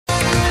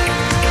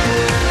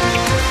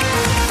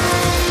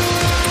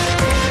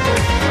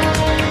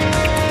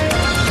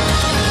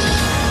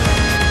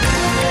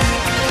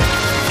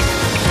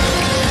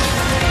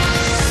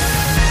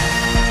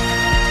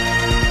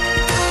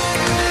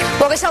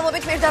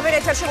პირდაპირ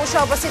ეთერში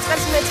მუშაობას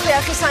იწყებს მეცხრე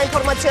არხის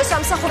საინფორმაციო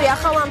სამსახური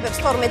ახალ ამბებს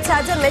 12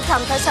 საათზე მე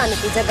თამთა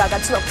სანიკიძე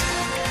გაგაცნობთ.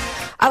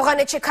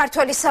 ავღანეთში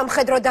ქართველი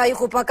სამხედრო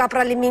დაიღუპა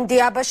კაპრალი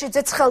მინდია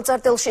აბაშიძე ცხელ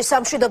წერტილში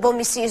სამშვიდობი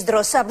მისიის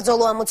დროს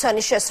საბრძოლო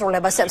ამოცანის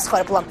შესრულებას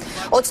ემსხვერპლა.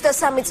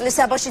 23 წლის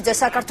აბაშიძე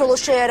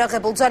საქართველოს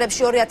შეიარაღებულ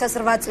ძალებში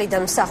 2008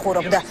 წლიდან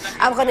მსახურობდა.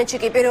 ავღანეთში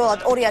კი პირველად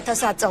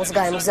 2010 წელს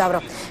გაემგზავრა.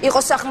 იყო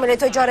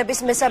სახმელეთო ჯარების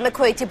მესამე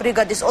ქვეითი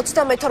ბრიგადის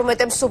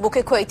 32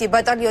 მსუბუქი ქვეითი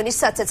ბატალიონის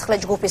საცეცხლე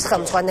ჯგუფის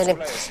ხელმძღვანელი.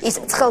 ის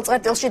ცხელ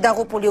წერტილში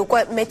დაღუპული უკვე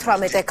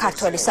მე-18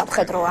 ქართველი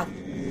სამხედროა.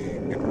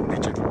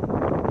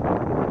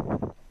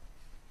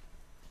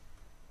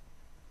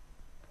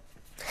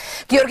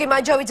 გიორგი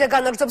მანჯავიძე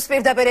განაგრძობს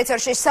პირდაპირ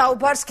ეთერში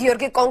საუბარს.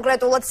 გიორგი,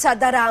 კონკრეტულად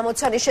სადა რა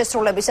ამოცანის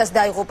შესრულებისას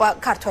დაიღუპა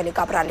ქართველი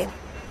კაპრალი?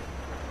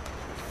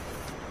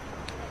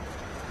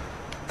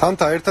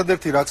 თანთა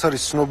ერთადერთი რაც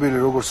არის ცნობილი,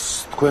 როგორც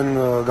თქვენ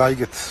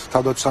გაიგეთ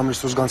თავდაცვის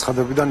სამინისტროს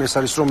განცხადებიდან, ეს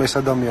არის რომ ეს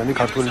ადამიანი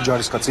ქართველი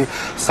ჯარისკაცი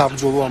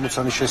საბრძოლო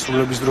ამოცანის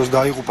შესრულების დროს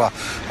დაიღუპა.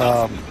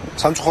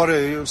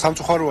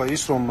 სამწუხაროა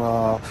ის, რომ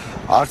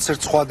არც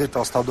ერთ სხვა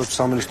დეტალს თავდაცვის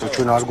სამინისტრო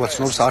ჩვენ არ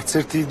გვაცნობს, არც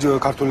ერთი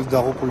ქართველი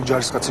დაღუპული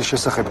ჯარისკაცის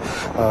შესახებ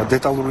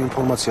დეტალური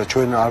ინფორმაცია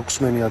ჩვენ არ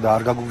გვსმენია და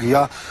არ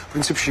გაგვიგია.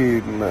 პრინციპში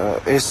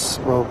ეს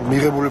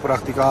მიღებული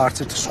პრაქტიკა არც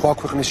ერთი სხვა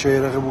ქვეყნის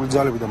შეიარაღებული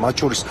ძალები და მათ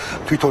შორის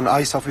თვითონ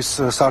ISAF-ის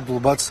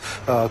სარდლობაც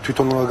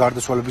თვითონ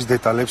გარდაცვალების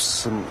დეტალებს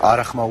არ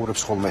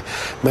ახმაურებს ხოლმე.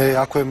 მე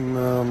აქვე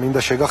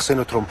მინდა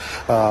შეგახსენოთ, რომ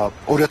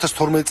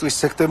 2012 წლის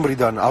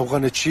სექტემბრიდან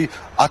ავღანეთში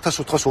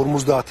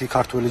 1450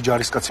 ქართველი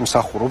ჯარისკაცი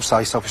მსახურობს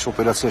ISAF-ის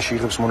ოპერაციაში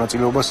იღებს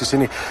მონაწილეობას.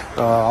 ისინი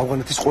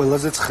ავღანეთის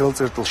ყველაზე ცხელ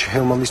წერტილში,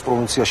 ჰელმანდის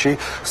პროვინციაში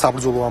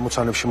საბრძოლო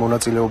ამოცანებში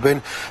მონაწილეობენ.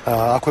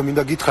 აქვე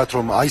მინდა გითხრათ,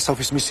 რომ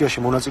ISAF-ის მისიაში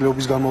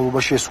მონაწილეობის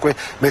განმავლობაში ეს უკვე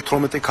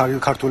მე-18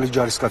 ქართველი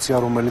ჯარისკაცია,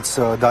 რომელიც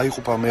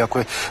დაიღუპა. მე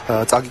აქვე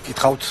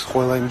წაგიკითხავთ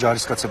ყველა იმ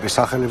ჯარისკაცების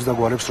სახელებს და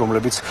გვარებს,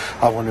 რომლებიც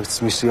ავღანეთის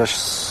მისიას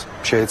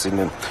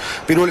შეეწინნენ.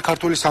 პირველი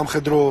ქართული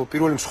სამხედრო,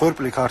 პირველი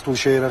მსხვერპლი ქართული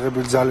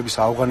შეიარაღებული ძალების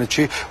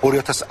ავღანეთში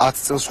 2010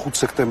 წელს 5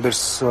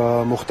 სექტემბერს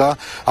მოხდა.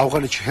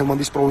 ავღანეთში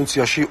ჰელმანდის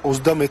პროვინციაში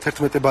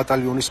 31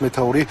 ბატალიონის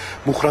მეთაური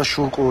მუხრან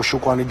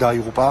შუკვანი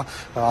დაიღუპა.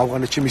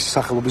 ავღანეთში მისი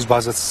სახელობის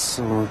ბაზაც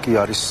კი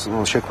არის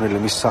შექმნილი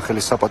მისი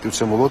სახელის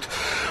საპატივცემულოდ.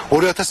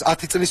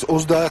 2010 წლის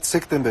 30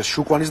 სექტემბერს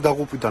შუკვანის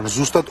დაღუპვიდან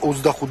ზუსტად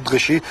 25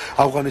 დღეში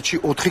ავღანეთში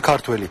 4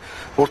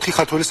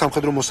 ქართველი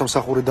სამხედრო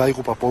მოსამსახური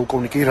დაიღუპა: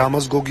 პოლკოვნიკი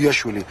რამაზ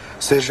გოგიაშვილი,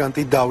 სერჟანტი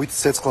დავით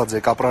ცეცხლაძე,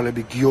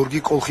 კაპრალები გიორგი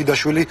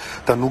კოლხიდაშვილი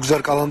და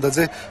ნუგზარ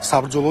კალანდაძე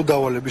საბრძოლო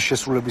დავალების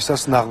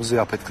შესრულებისას ნაღმზე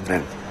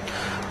აფეთქდნენ.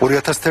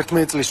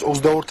 2011 წლის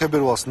 22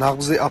 თებერვალს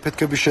ნაღმზე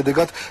აფეთქების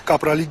შედეგად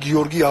კაპრალი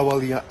გიორგი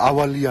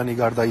ავალიანი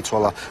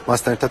გარდაიცვალა.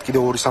 მასთან ერთად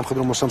კიდევ ორი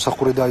სამხედრო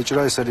მოსამსახური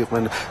დაიჭრა, ესენი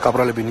იყვნენ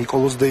კაპრალები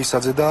ნიკოლოზ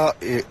დეისაძე და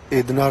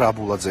ედნა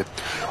რაბულაძე.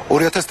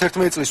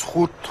 2011 წლის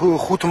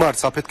 5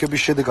 მარტს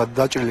აფეთქების შედეგად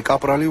დაჭრილი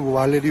კაპრალი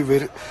ვალერი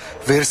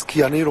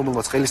ვერსკიანი,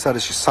 რომელმაც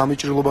ხელისარეში სამი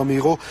ჭრილობა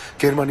მიიღო,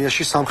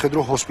 გერმანიაში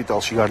სამხედრო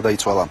ჰოსპიტალში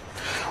გარდაიცვალა.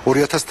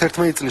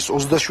 2011 წლის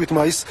 27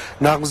 მაისს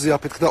ნაღმზე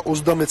აფეთქდა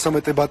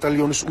 33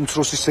 ბატალიონის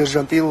უმცროსი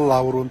სერჟანტი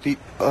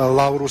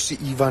ლავროსი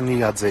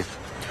ივანიაძე.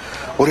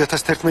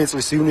 2011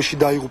 წლის ივნისში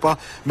დაიღუპა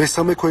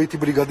მესამე ქვეითი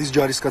ბრიგადის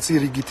ჯარისკაცი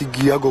რიგითი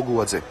გია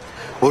გოგუაძე.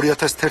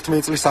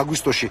 2011 წლის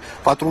აგვისტოში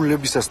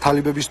პატრულებისას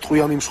თალიბების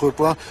ტყვიამ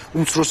ემსხვერპლა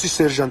უმცროსი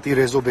სერჟანტი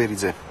რეზო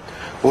ბერიძე.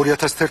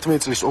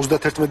 2011 წლის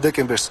 31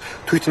 დეკემბერს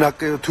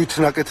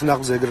თვითნაკეთ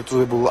ნაღმზე ეგრეთ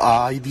წოდებულ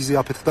აიდიზე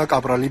აფეთქდა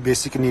კაპრალი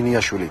ბესიკ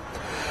ნინიაშვილი.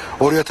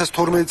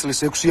 2012 წლის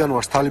 6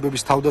 იანვარს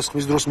თალიბების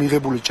თავდასხმის დროს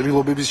მიღებული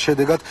ჭრილობების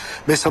შედეგად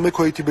მესამე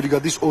ქვეითი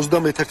ბრიგადის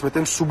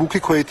 31 მსუბუქი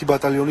ქვეითი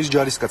ბატალიონის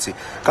ჯარისკაცი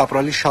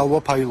კაპრალი შალვა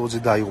ფაილოძე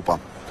დაიღუპა.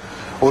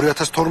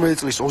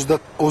 2012 წლის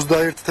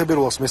 21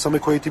 თებერვალს მესამე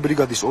ქვეითი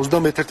ბრიგადის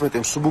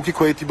 31 მსუბუქი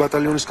ქვეითი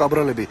ბატალიონის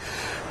კაპრალები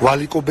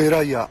ვალიკო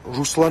ბერაია,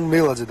 რუსლან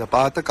მელაძე და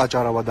პაატა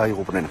კაჭარავა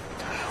დაიღუპნენ.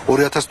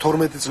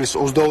 2012 წლის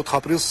 24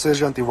 აპრილს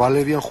სერჟანტი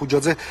ვალერიან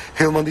ხუჯაძე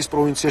ჰელმანდის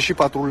პროვინციაში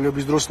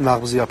პატრულების დროს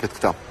ნაღმზე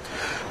აფეთქდა.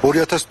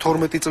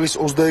 2012 წლის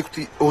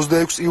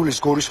 26 ივლისს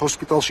გორის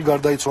ჰოსპიტალში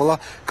გარდაიცვალა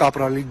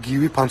კაპრალი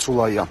გივი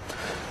ფანცულაია.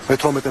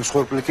 მე-18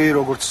 მსხვერპლი კი,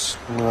 როგორც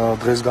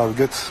დღეს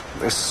გავიგეთ,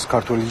 ეს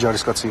ქართველი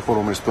ჯარისკაცი იყო,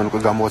 რომელიც თქვენ უკვე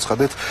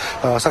გამოაცხადეთ.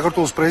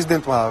 საქართველოს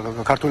პრეზიდენტმა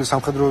ქართული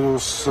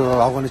სამხედროს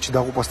ავღანეთში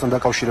დაღუპასთან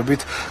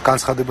დაკავშირებით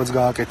განცხადებაც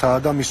გააკეთა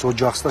და მის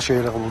ოჯახს და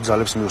შეიარაღებულ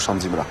ძალებს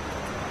მიუსამძიმრა.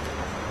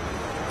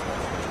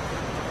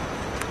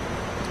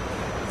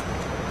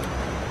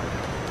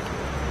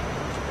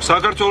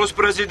 საქართველოს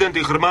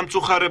პრეზიდენტი ღრმა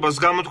მწუხარებას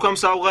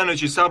გამოთქვამს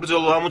ავღანეთში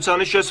საბრძოლო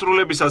ამოცანის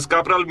შესრულებისას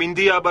კაპრალ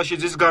მინდია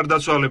აბაშიძის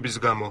გარდაცვალების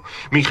გამო.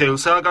 მიხეილ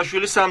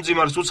სააკაშვილი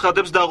სამძიმარს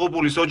უცხადებს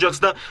დაღუპულის ოჯახს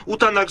და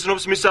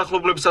უთანაგზნობს მის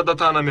ახლობლებსა და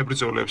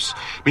თანამებრძოლებს.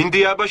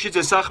 მინდია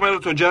აბაშიძე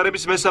სახმელეთო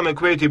ჯარების მესამე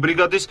ქვეითი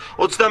ბრიგადის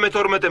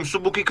 32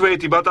 მსუბუქი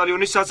ქვეითი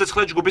ბატალიონის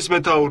საცეცხლე ჯგუფის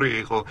მეთაური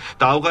იყო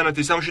და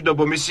ავღანეთის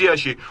სამშვიდობო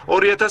მისიაში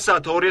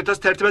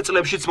 2010-2011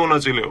 წლებშიც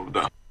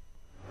მონაწილეობდა.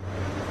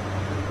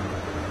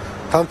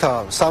 თამთა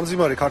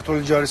სამძიმარი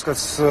ქართველი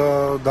ჯარისკაცის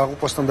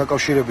დაღუპვასთან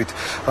დაკავშირებით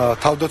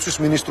თავდაცვის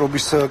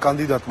მინისტრობის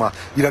კანდიდატმა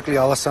ირაკლი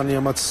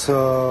ალასანიამაც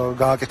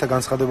გააკეთა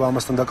განცხადება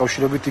ამასთან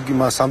დაკავშირებით. იგი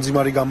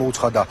სამძიმარი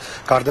გამოუცხადა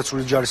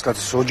გარდაცვლილი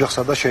ჯარისკაცის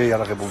ოჯახსა და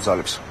შეიარაღებულ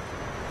ძალებს.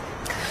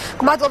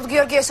 მადლობთ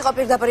გიორგი, ეს იყო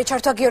პირდაპირ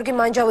ჩართვა. გიორგი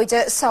მანჯავიძე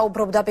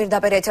საუბრობდა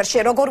პირდაპირ ეთერში.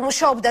 როგორ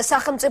მუშაობდა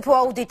სახელმწიფო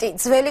აუდიტი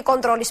ძველი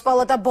კონტროლის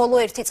პალატა ბოლო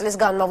 1 წლის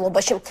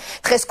განმავლობაში.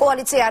 დღეს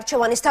კოალიცია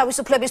არჩევანის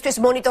თავისუფლებისთვის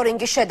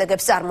მონიტორინგის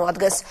შედეგებს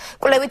წარმოადგენს.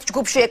 კვლევით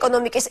ჯგუფში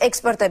ეკონომიკის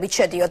ექსპერტებიც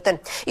შედიოდნენ.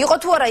 იყო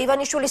თუ არა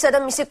ივანიშვილისა და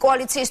მისი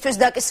კოალიციისთვის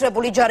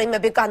დაკისრებული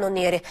ჯარიმები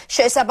კანონიერი.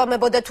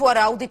 შეესაბამებოდა თუ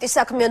არა აუდიტის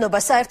საქმიანობა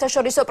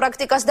საერთაშორისო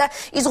პრაქტიკას და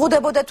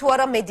იზღუდებოდა თუ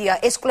არა მედია.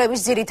 ეს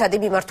კვლევის ძირითადი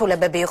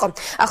მიმართულებები იყო.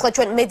 ახლა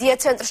ჩვენ მედია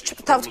ცენტრში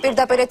ჩრთავთ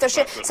პირდაპირ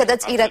ეთერში,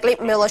 სადაც ირაკლი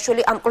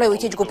მელაშვილი ამ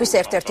კვლევითი ჯგუფის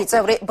ერთ-ერთი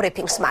წევრი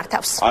ბრიფინგს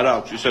მართავს. არ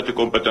აქვს ისეთი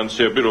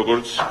კომპეტენციები,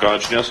 როგორც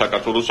გააჩნია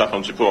საქართველოს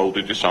სახელმწიფო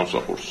აუდიტის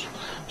სამსახურს.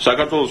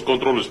 საქართველოს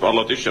კონტროლის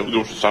პალატის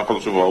შემდგომში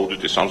სახელმწიფო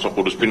აუდიტის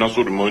სამსახურის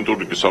ფინანსური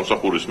მონიტორინგის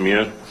სამსახურის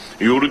მიერ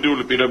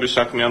იურიდიული პირების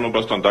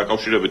საქმიანობასთან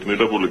დაკავშირებით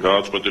მიღებული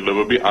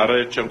გადაწყვეტილებები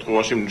არაერთ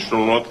შემთხვევაში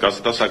მნიშვნელოვნად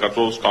გაზრდა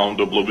საქართველოს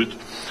კანონმდებლობით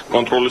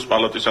კონტროლის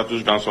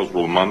პალატისათვის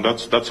განსაზღვრულ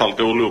მანდატს და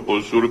ცალკეული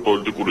ოპოზიციური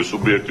პოლიტიკური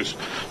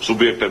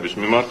სუბიექტების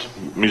მიმართ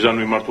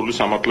მიზანმიმართული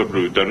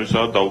სამართლებრივი დენისა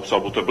და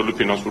დაუსაბუთებელი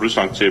ფინანსური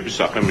სანქციების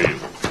სახე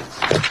მიიღო.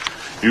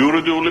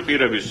 იურიდიული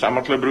პირების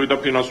სამართლებრივი და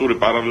ფინანსური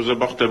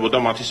პარალიზება ხდებოდა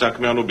მათი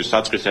საქმიანობის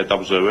საწყის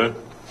ეტაპზევე,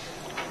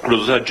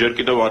 როდესაც ჯერ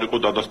კიდევ არ იყო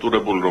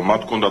დადასტურებული, რომ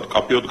მათ ჰქონდათ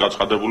კაფეოდ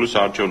გაცხადებული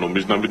საარჩევნო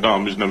მიზნები და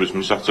ამ მიზნების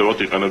მისაღწევად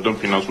იყენებდნენ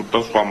ფინანსურ და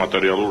სხვა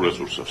მატერიალურ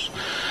რესურსებს.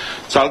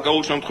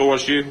 ცალკეულ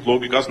შემთხვევაში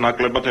ლოგიკას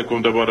ნაკლებად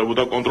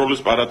ექვემდებარებოდა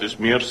კონტროლის პალატის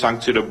მიერ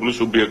სანქცირებული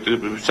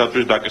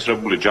სუბიექტებისათვის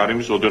დაკისრებული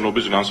ჯარიმის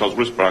ოდენობის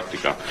განსაზღვრის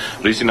პრაქტიკა,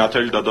 რისი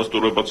ნათელი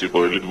დადასტურებაც იყო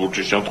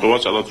ელიტბურჯის შემთხვევა,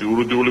 სადაც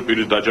იურიდიული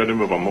პირის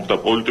დაჯარიმება მოხდა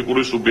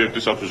პოლიტიკური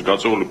სუბიექტისათვის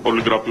გაწეული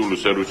პოლიგრაფიული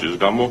სერვისის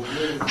გამო,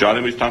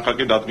 ჯარიმის თანხა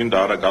კი დადგინდა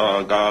არა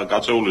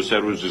გაწეული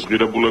სერვისის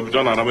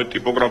ღირებულებიდან, არამედ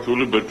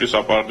ტიპოგრაფიული ბირთვის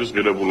აპარატის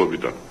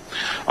ღირებულებიდან.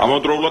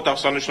 ამავდროულად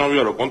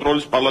აღსანიშნავია, რომ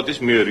კონტროლის პალატის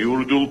მიერ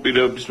იურიდიულ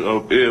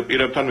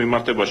პირებთან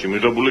მიმართებაში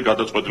მიღებული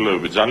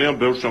გადაწყვეტილებები ძალიან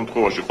ბევრ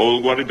შემთხვევაში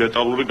ყოველგვარი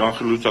დეტალური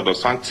განხილვისა და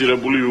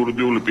სანქცირებული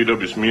იურიდიული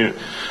პირების მიერ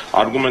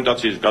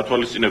არგუმენტაციის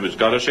გათვალისწინების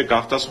გარეშე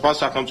გახდა სხვა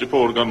სახელმწიფო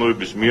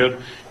ორგანოების მიერ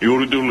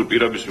იურიდიული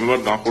პირების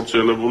მიმართ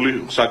განხორციელებული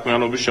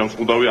საქმიანობის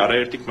შემსყუდავი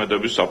არაერთი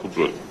ქმედების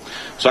საფუძველი.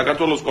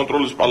 საქართველოს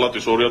კონტროლის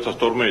პალატის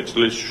 2012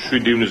 წლის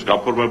 7 ივნის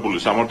გაფორმებული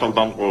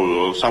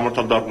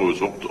სამართალდამყნობის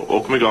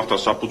ოქმი გახდა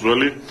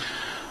საფუძველი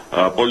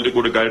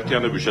პოლიტიკური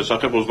გაერთიანების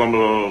შესახებ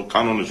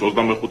კანონის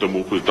 25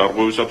 მუხლის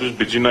დარღვევისათვის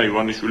ბიძინა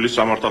ივანიშვილის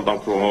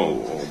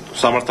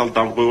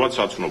სამართალდამყნობად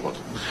საცნობად.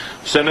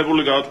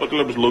 სენებული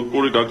გადაწყვეტილების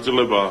ლოგიკური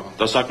გაგრძელება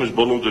და საქმის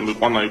ბოლომდე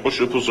მიყვანა იყო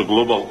შფს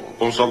გლობალ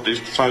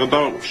კონსალტინგსა და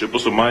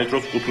შფს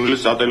მაესტროს კუთვნილი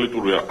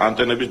სატელიტური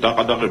ანტენების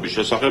დაყადაღების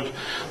შესახებ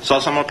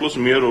სასამართლოს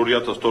მიერ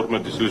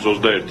 2012 წლის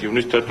 21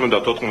 ივნის 11 და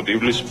 14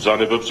 ივლისის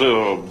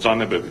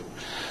ბრძანებები.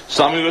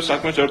 სამივე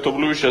საქმის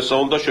ერთობლივი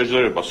შესწავლა და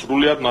შეჯერება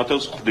სრულიად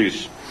ნათელს ხდის.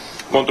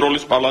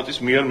 კონტროლის პალატის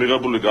მიერ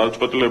მიღებული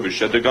გადაწყვეტილების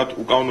შედეგად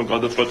უკანონო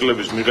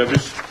გადაწყვეტილების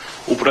მიღების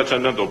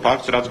უპრეცედენტო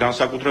ფაქტს, რაც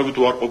განსაკუთრებით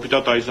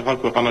უარყოფითად აისახა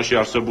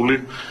ქვეყანაში არსებული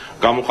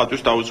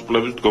გამოხატვის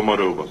თავისუფლების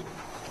მდგომარეობას.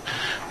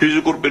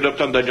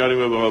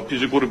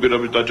 ფიზიკური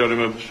პირების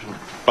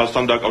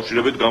დაჯარიმებასთან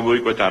დაკავშირებით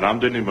გამოიკვეთა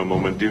რამდენიმე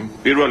მომენტი.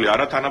 პირველი,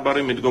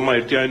 არათანაბარი მიდგომა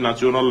ერთიანი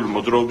ნაციონალური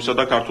მოძრაობისა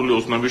და ქართული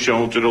ოცნების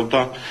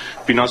შემომწირველთა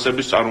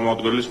ფინანსების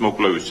წარმომადგენლის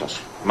მოკვლევისას.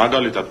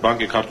 მაგალითად,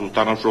 ბანკი ქართულ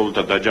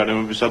თანამშრომელთა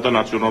დაჯარიმებისა და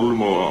ნაციონალური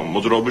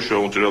მოძრაობის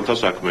შემომწირველთა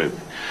საქმეები.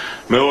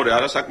 მეორე,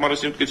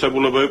 არასაკმარისი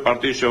მტკიცებულებები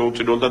პარტიის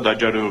შემომწირველთა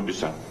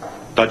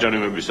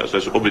დაჯარიმებისას,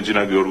 ეს იყო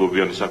ბიძინა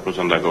გიორგობიანის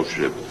საქმესთან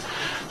დაკავშირებით.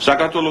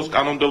 საქართველოს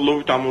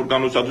კანონმდებლობით ამ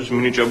ორგანოსათვის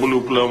მინიჭებული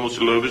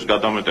უფლებამოსილების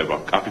გადამეტება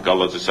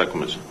კაფიკალაძის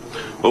საქმეზე.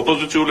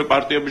 ოპოზიციური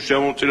პარტიების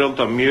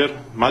შემომწირველთა მიერ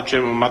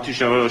მათი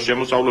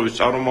შემოსავლების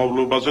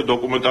წარმომავლობაზე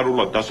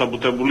დოკუმენტარულად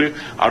დასაბუთებული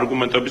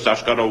არგუმენტების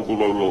აშკარა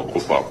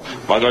უგულოვყოფა.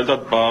 მაგალითად,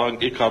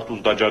 ბანკი ქართულ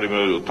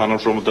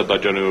თანამშრომელთა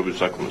დაჯარიმების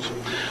საქმეზე.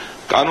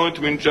 კანონით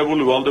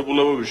მინიჭებული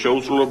ვალდებულებების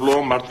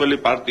შეუსრულებლობა მმართველი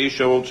პარტიის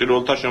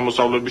შემომწირველთა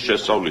შემოსავლების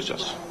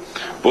შესწავლისას.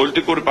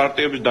 პოლიტიკური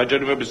პარტიების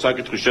დაჯერიმების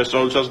საკითხის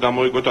შესწავლისას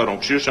გამოიკვეთა, რომ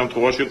ხშირ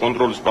შემთხვევაში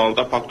კონტროლის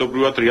პალატა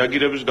ფაქტობრივად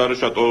რეაგირების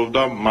გარეშე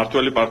ატოვებდა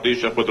მმართველი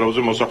პარტიის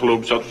შეხვედრებზე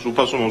მოსახლეობისათვის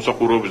უფასო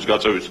მომსახურების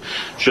გაწევის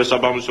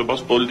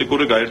შესაბამისობას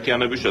პოლიტიკური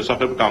გაერთიანების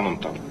შესახებ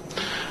კანონთან.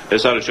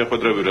 ეს არის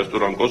შეხვედრები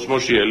რესტორან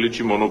კოსმოსში,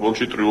 ელიტში,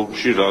 მონოპოლში,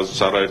 ტრიუმფში, რაც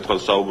არაერთხელ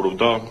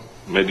საუბრობდა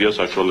მედია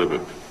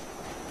საშუალებები.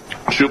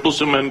 შპს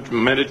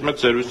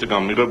მენეჯმენტ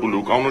სერვისიდან მიღებული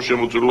უკანონო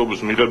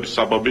შემოწირულობის მიღების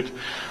საბაბით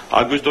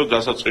აგვისტოს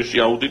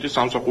დასაწყისში აუდიტის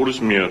სამსახურის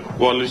მიერ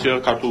კოალიცია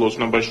ქართულ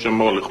ოცნებაში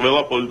შემავალი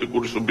ყველა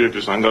პოლიტიკური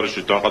სუბიექტის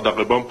ანგარიშის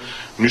დაყადაღებამ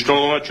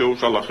მნიშვნელოვნად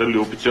შეუშალა ხელი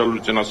ოფიციალური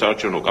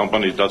წინასაარჩევნო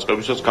კამპანიის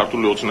დაწყებისას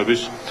ქართული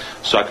ოცნების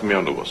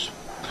საქმიანობას.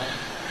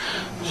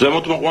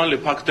 ზემოთმოყვანილი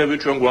ფაქტები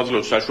ჩვენ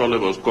გვაძლევს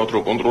საშუალებას ვთქვათ,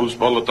 რომ კონტროლის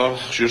პალატა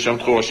ხშირ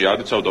შემთხვევაში არ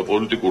იცავდა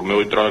პოლიტიკურ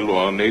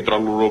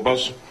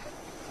ნეიტრალურობას.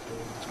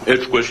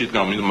 ერთ კვეშით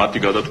მათი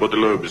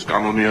გადაწყვეტილებების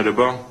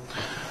კანონიერება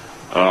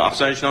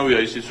აღსანიშნავია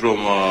ისიც, რომ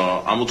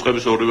ამ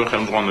უწყების ორივე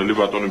ხელმძღვანელი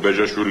ბატონი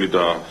ბეჟაშვილი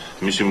და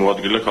მისი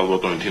მოადგილე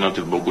ქალბატონი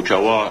თინათილ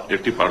ბოგუჩავა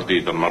ერთი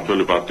პარტიიდან,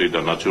 მართველი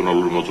პარტიიდან,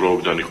 ნაციონალური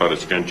მოძრაობიდან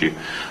იყარეს კენჭი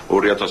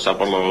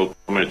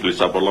 2013 წლის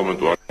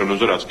საპარლამენტო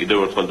არჩევნებზე, რაც კიდევ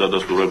ერთხელ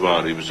დადასტურება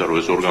არის იმისა, რომ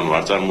ეს ორგანო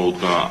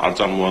არ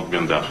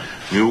წარმოადგენდა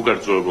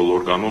მიუკერძოებულ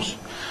ორგანოს.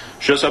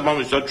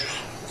 შესაბამისად,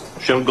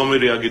 შემდგომი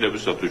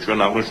რეაგირებისათვის ჩვენ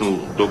აღნიშნულ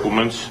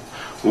დოკუმენტს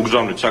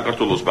უგზავნით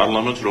საქართველოს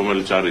პარლამენტს,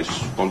 რომელიც არის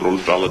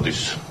კონტროლის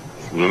პალატის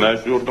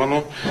ნაეჭვი ორგანო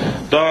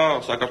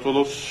და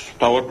საქართველოს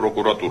მთავარ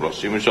პროკურატურას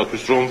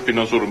იმისათვის, რომ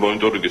ფინანსური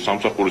მონიტორინგის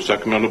სამსახურის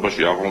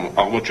საქმიანობაში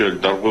აღმოჩენილ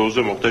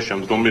დარღვევებზე მოხდეს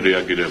შემდგომი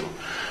რეაგირება.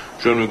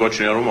 ჩვენ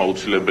მიგვაჩნია, რომ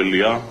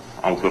აუცილებელია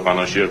ამ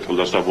ქვეყანაში ერთხელ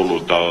და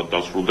საბოლოოდ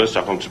დასრულდეს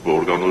სახელმწიფო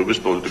ორგანოების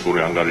პოლიტიკური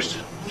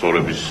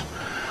ანგარიშსწორების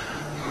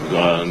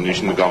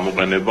ნიშნის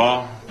გამოყენება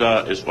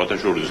და ეს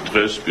პატაშორის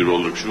დღეს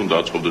პირველ რიგში უნდა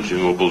აწყობდეს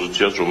იმ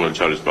ოპოზიციას, რომელიც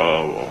არის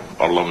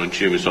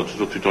პარლამენტში იმისათვის,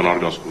 რომ თვითონ არ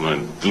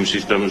გასკვნեն იმ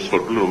სისტემის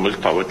მსხვერპლი, რომელიც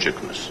თავად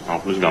შექმნეს ამ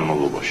ხნის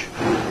განმავლობაში.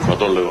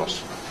 ბატონ ლევანს.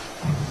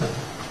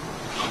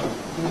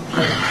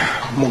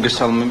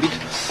 მოგესალმებით.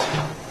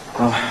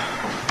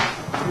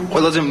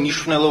 ყველაზე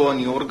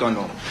მნიშვნელოვანი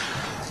ორგანო,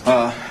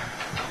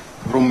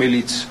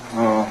 რომელიც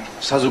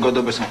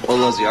საზოგადოებასთან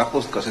ყველაზე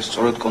ახლოს დგას, ეს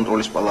სწორედ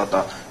კონტროლის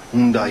პალატა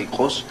უნდა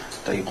იყოს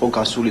და იყო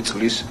გასული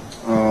წლის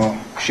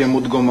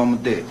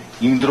შემოდგომამდე,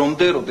 იმ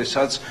დრომდე,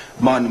 როდესაც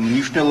მან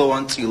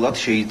მნიშვნელოვან წილად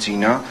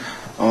შეიძინა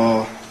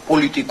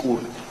პოლიტიკურ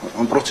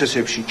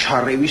პროცესებში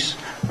ჩარევის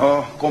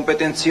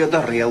კომპეტენცია და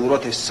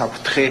რეალურად ეს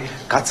საფრთხე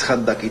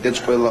გაცხადდა კიდეც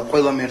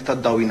ყველამ ერთად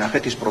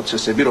დავინახეთ ის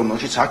პროცესები,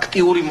 რომელშიც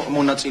აქტიური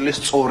მონაწილე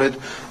სწორედ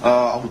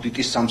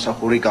აუდიტის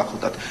სამსახური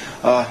გახლდათ.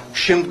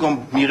 შემდგომ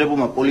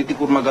მიღებულმა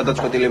პოლიტიკურმა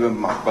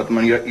გადაწყვეტილებებმა,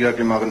 ბატონმა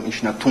ირაკლიმ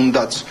აღნიშნა,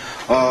 თუნდაც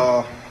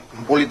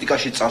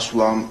პოლიტიკაში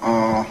წასვლა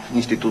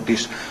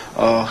ინსტიტუტის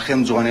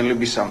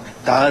ხელმძღვანელებისამ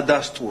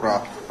დაადასტურა,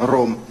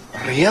 რომ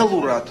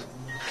რეალურად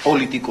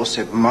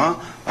პოლიტიკოსებმა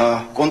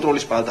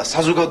კონტროლის პალატა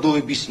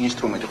საზოგადოების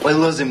ინსტრუმენტი,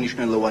 ყველაზე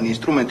მნიშვნელოვანი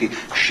ინსტრუმენტი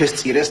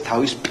შესწირეს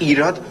თავის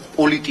პირად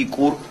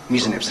პოლიტიკურ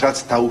მიზნებს, რაც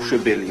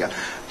დაუშვებელია.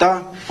 და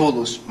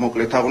ბოლოს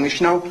მოკლედ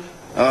აღნიშნავ,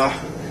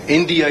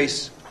 NDI-ის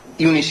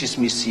ივნისის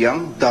მისიამ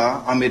და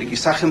ამერიკის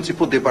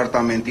სახელმწიფო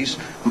დეპარტამენტის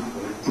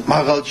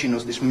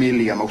მაღალჩინოსნის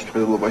მელიამ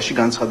აუცილებლობაში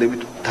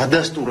განცხადებით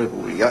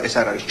დადასტურებულია, ეს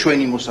არ არის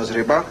ჩვენი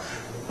მოსაზრება,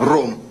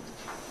 რომ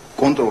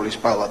კონტროლის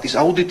პალატის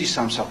აუდიტის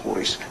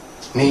სამსახურის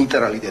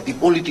ნეიტრალიტეტი,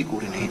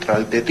 პოლიტიკური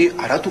ნეიტრალიტეტი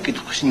არათუ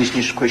კითხვის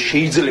ნიშნის ქვეშ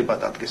შეიძლება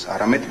დადგეს,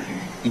 არამედ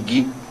იგი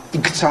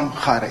იქცა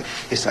მხარეთ.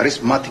 ეს არის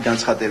მათი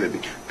განცხადებები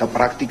და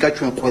პრაქტიკა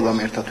ჩვენ ყველამ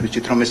ერთად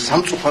ვიცით, რომ ეს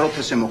სამწუხაროდ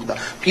ესე მოხდა.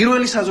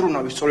 პირველი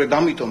საზრუნავი სწორედ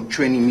ამიტომ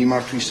ჩვენი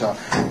მიმართვისა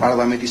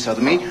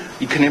პარლამენტისადმი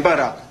იქნება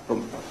რა, რომ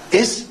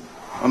ეს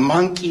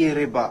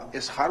მანკიერება,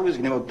 ეს ხარვის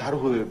გნება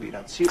დარღვევები,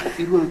 რაც იყო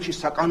პირველ რიგში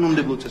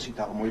საკანონმდებლო წესით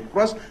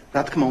აღმოიფხვრას,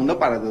 რა თქმა უნდა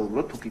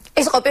პარალელურად თუ კი.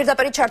 ეს იყო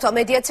პირდაპირ ჩართვა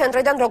მედია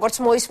ცენტრიდან, როგორც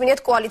მოისმინეთ,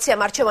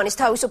 კოალიციამ არჩევანის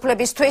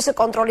თავისუფლებისთვის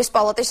კონტროლის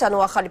პალატის, ანუ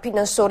ახალი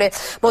ფინანსური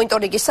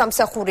მონიტორინგის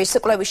სამსახურის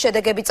კვლევის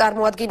შედეგები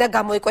წარმოადგინა,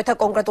 გამოიკვეთა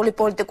კონკრეტული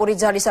პოლიტიკური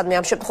ძალისადმი,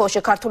 ამ შემთხვევაში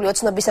ქართული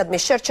ოცნებისადმი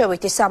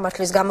შერჩევითი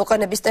სამართლის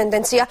გამოყენების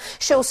ტენდენცია,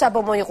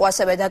 შეუსაბამო იყო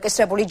ასევე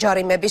დაკისრებული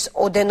ჯარიმების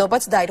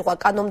ოდენობაც, დაირღვა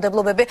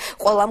კანონმდებლობები,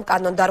 ყველამ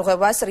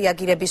კანონდარღვევას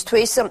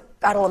რეაგირებისთვის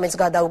პარლამენტს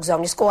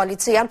გადაუგზავნის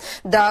კოალიცია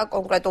და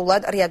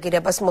კონკრეტულად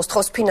რეაგირებას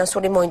მოსთხოვს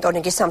ფინანსური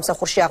მონიტორინგის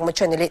სამსახურში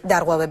აღმოჩენილი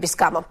დარღვევების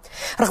გამო.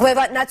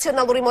 რღვევა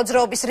ნაციონალური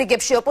მოძრაობის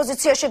რიგებში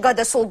ოპოზიციაში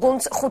გადასულ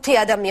გუნდს 5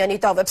 ადამიანი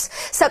ტოვებს.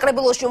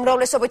 საკრებულოში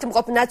უმრავლესობით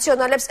მყოფ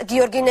ნაციონალებს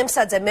გიორგი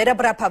ნემსაძე, მერაბ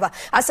რაფავა,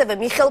 ასევე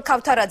მიხელ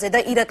ქავთარაძე და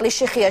ირაკლი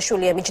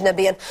შიხიაშვილი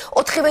ემიჯნებიან.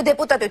 4-ვე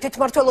დეპუტატი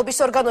თვითმმართველობის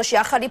ორგანოში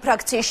ახალი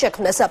ფრაქციის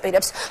შექმნას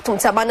აპირებს,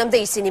 თუმცა მანამდე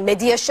ისინი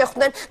მედიას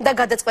შეხვდნენ და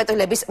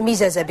გადაწყვეტილების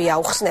მიზეზები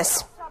აუხსნეს.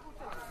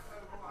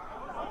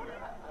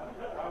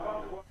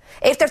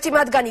 ერთ-ერთი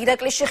მათგანი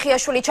ირაკლი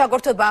შიხიაშვილი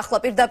ჩაგორთვება ახლა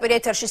პირდაპირ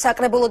ეთერში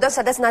საკრებულოდან,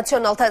 სადაც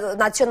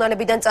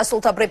ნაციონალებიდან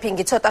წასულთა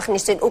ბრიფინგი ცოტა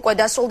ხნის წინ უკვე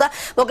დასრულდა.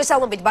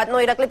 მოგესალმებით ბატონო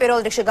ირაკლი,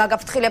 პირველ რიგში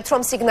გაგაფრთხილებთ,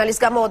 რომ სიგნალის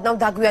გამო ოდნავ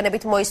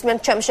დაგვიანებით მოისმენთ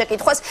ჩემს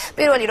შეკითხვას.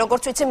 პირველი,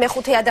 როგორც ვიცი,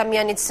 მე-5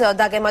 ადამიანიც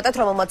დაგემატათ,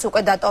 რომელმაც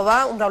უკვე დატოვა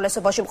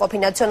უმრავლესობაში მყოფი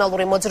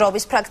ნაციონალური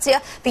მოძრაობის ფრაქცია.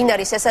 ვინ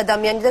არის ეს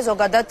ადამიანი და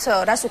ზოგადად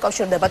რას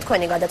უკავშირდება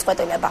თქვენი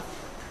გადაწყვეტილება?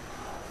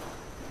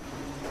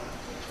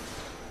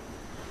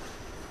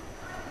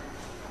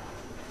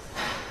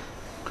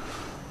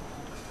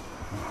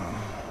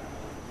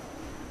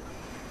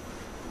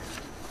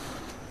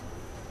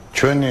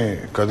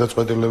 ჩვენი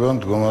გადაწყვეტილება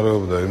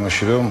მდგომარეობდა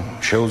იმაში, რომ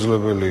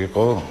შეუძლებელი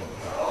იყო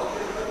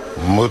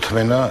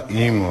მოთმენა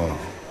იმ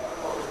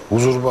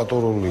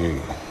უზურპატორული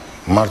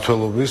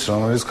მმართველობის,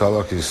 რომელიც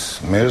ქალაქის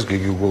მერს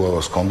გიგი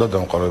გულავას ჰქონდა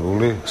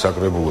დამყარებული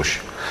საკრებულოში.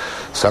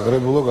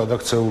 საკრებულო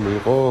გადაქცეული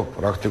იყო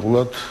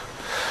პრაქტიკულად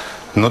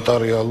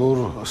ნოტარიალურ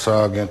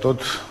სააგენტოდ,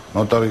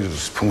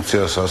 ნოტარის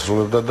ფუნქციას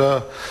ასრულებდა და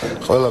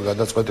ყველა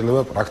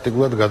გადაწყვეტილება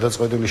პრაქტიკულად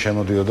გადაწყვეტილი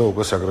შემოდიოდა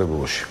უკვე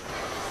საკრებულოში.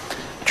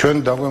 ჩვენ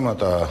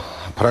დაგვემატა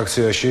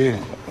ფრაქციაში,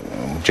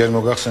 ჯერ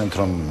მოგახსენეთ,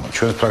 რომ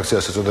ჩვენს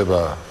ფრაქციას ეწოდება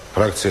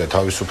ფრაქცია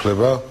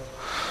თავისუფლება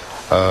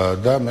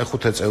და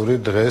მე-5 წევრი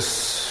დღეს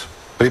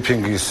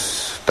ბრიფინგის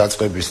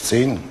დაწყების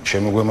წინ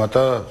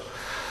შემოგვემატა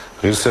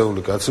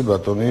ღირსეული კაცი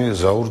ბატონი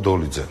ზაურ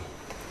დოლიძე,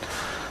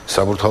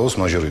 საბურთალოს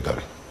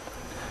მაჟორიტარი,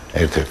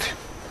 ერთ-ერთი.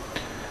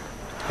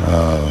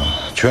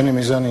 ჩვენი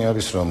მიზანი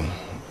არის, რომ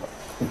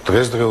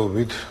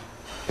დღესდღეობით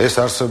ეს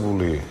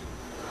არსებული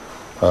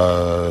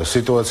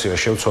სიტუაცია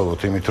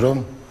შევცვალოთ იმით, რომ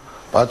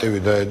პატივი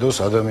დაედოს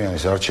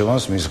ადამიანის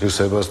არჩევანს, მის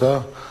ღირსებას და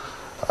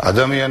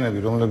ადამიანები,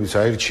 რომლებიც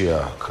აირჩია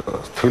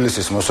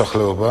თბილისის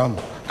მოსახლეობა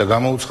და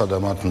გამოუცხადა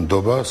მათ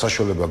ნდობა,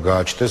 საშუალება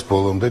გააჩნდეს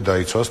ბოლომდე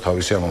დაიცვას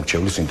თავისი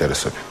ამომრჩევლის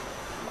ინტერესები.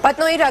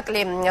 ბატონო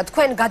ირაკლი,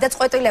 თქვენ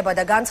გადაწყვეტილება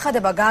და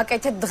განცხადება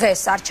გააკეთეთ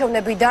დღეს,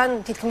 არჩევნებიდან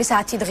თითქმის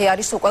 10 დღე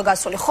არის უკვე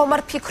გასული. ხომ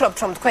არ ფიქრობთ,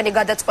 რომ თქვენი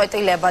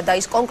გადაწყვეტილება და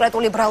ის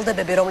კონკრეტული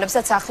ბრალდებები,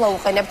 რომლებსაც ახლა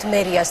უყენებთ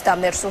მერიას და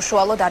მერს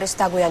უშუალოდ არის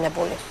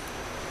დაგვიანებული?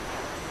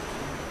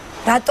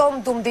 რატომ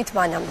დუმდით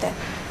მანამდე?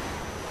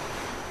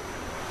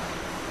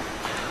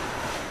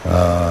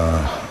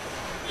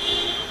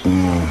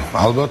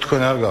 ალბათ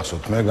თქვენ არ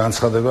გახსოვთ, მე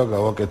განცხადება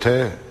გავაკეთე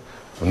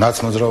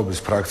ნაცმოძრაობის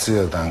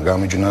ფრაქციიდან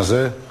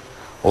გამიჯვნაზე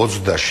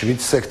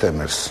 27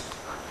 სექტემბერს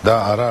და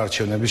არა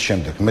არჩევნების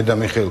შემდეგ. მე და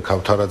მიხეილ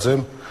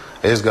ქავთარაძემ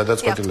ეს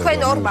გადაწყვეტილება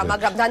თქვენ ორმა,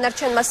 მაგრამ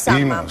დანარჩენმა სამმა.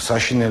 იმ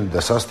საშინელი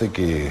და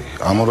სასტიკი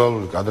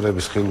ამორალური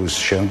კადრების ხილვის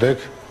შემდეგ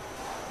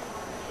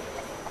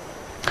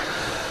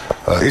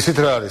ისიც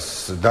რა არის,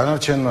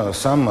 დანარჩენმა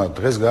სამმა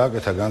დღეს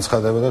გააკეთა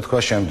განცხადება და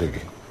თქვა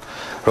შემდეგი,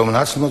 რომ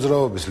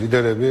ნაცმოძრაობის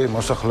ლიდერები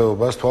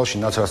მოსახლეობას თვალში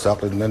ნაცრას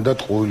აყრიდნენ და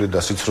ტყუილი და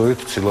სიცრუით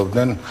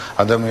ცდილობდნენ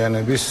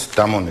ადამიანების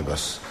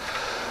დამონებას.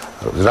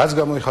 რაც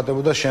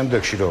გამოიხატებოდა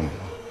შემდეგში, რომ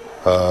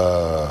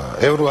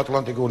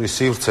ევროატლანტიკური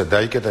სივრცე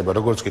დაიკეტება,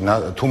 როგორც კი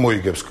თუ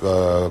მოიგებს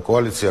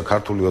კოალიცია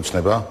ქართული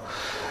ოცნება,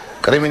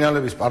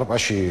 კრიმინალების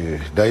პარპაში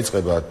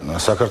დაიწყება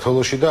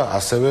საქართველოში და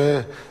ასევე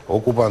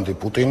ოკუპანტი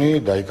პუტინი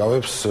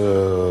დაიკავებს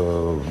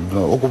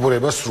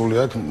ოკუპირებას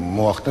სრულად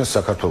მოახდენს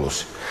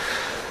საქართველოში.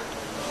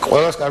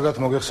 ყველას კარგად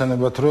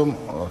მოგეხსენებათ, რომ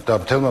და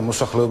მთელმა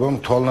მოსახლეობამ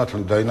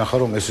თვალნათლივ დაინახა,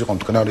 რომ ეს იყო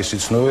მტკნარი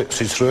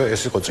სიცრუე,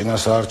 ეს იყო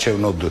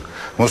წინასაარჩევნოდ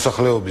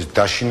მოსახლეობის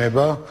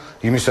დაშინება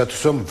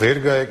იმისათვის, რომ ვერ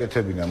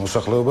გაეკეთებინა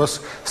მოსახლეობას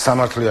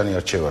სამართლიანი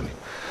არჩევანი.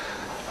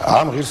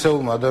 ამ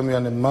ღირსეულმა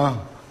ადამიანებმა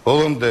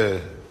ბოლომდე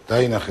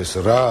დაინახეს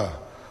რა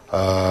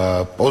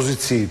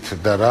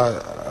პოზიციით და რა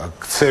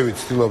ქცევით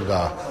ცდილობდა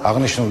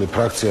აღნიშნული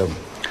ფრაქცია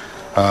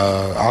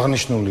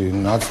აღნიშნული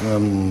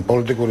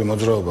პოლიტიკური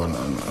მოძრაობა,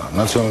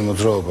 ნაციონალური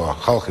მოძრაობა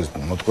ხალხის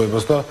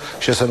მოტყუებას და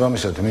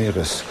შესაბამისად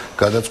მიიღეს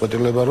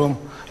გადაწყვეტილება, რომ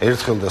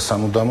ერთხელ და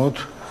სამუდამოდ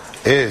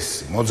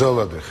ეს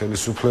მოძალადე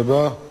ხელისუფლება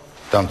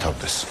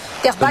დამთავრდეს.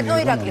 დიახ, ბატონო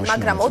ირაკლი,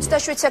 მაგრამ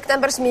 27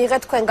 სექტემბერს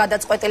მიიღეთ თქვენ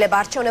გადაწყვეტილება,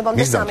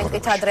 არჩევნებამდე 3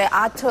 დღით ადრე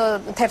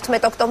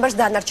 11 ოქტომბერს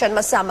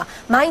დანარჩენმა სამმა.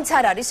 მაინც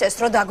არ არის ეს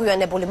დრო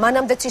დაგვიანებული.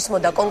 მანამდეც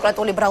ისმოდა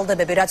კონკრეტული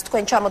ბრალდებები, რაც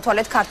თქვენ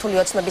ჩამოთვალეთ ქართული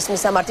ოცნების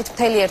მისამართით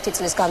მთელი 1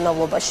 წლის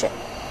განმავლობაში.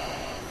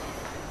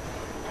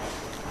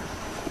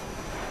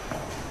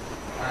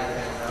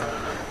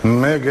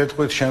 მე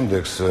გეტყვით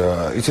შემდეგს,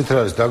 იცით რა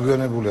არის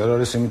დაგვიანებული არ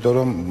არის, იმიტომ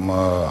რომ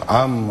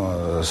ამ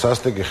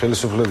სასტიკი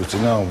ხელისუფლების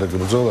წინააღმდეგ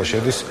ბრძოლა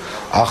შედის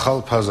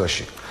ახალ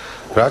ფაზაში.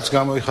 რაც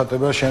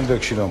გამოიხატება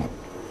შემდეგში, რომ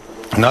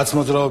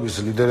ნაცმოძრაობის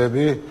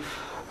ლიდერები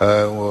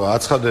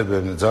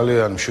აცხადებენ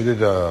ძალიან მშვიდი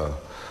და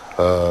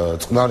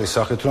წყნარი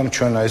სახით, რომ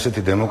ჩვენ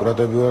ესეთი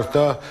დემოკრატები ვართ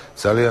და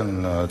ძალიან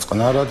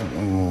წყნარად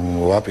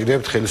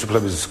ვაპირებთ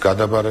ხელისუფლების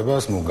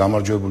გადაბარებას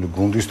გამარჯვებული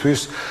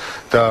გუნდისთვის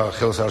და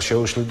ხელს არ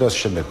შეუშლით და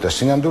შემდეგ. და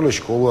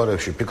სინამდვილეში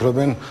კულუარებში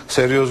ფიქრობენ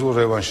სერიოზულ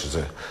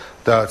რევანშზე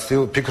და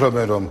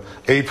ფიქრობენ, რომ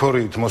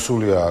ეიფორიით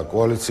მოსულია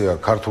კოალიცია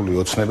ქართული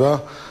ოცნება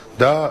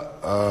და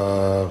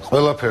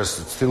ყველაფერს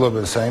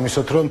ცდილობენ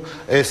საიმისოთ, რომ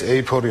ეს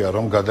ეიფორია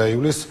რომ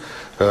გადაივლის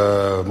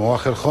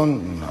მოახერხონ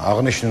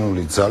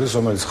აღნიშნული ძალის,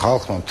 რომელიც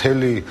ხალხმა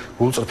მთელი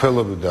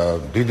გულწრფელობით და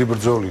დიდი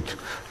ბრძოლით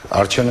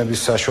არჩევნების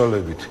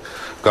საშუალებით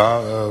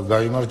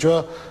გაიმარჯვა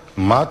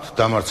მათ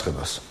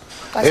დამარცხებას.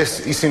 ეს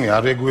ისინი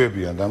არ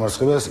ეგუებიან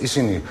დამარცხებას,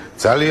 ისინი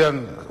ძალიან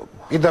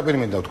პირდაპირ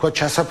მინდა ვთქვა,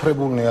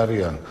 ჩასაფრებულნი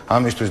არიან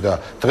ამისთვის და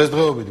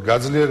დღესდღეობით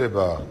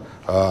გაძლიერება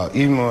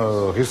იმ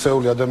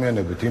ღირსეული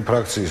ადამიანებით, იმ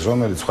ფრაქციის,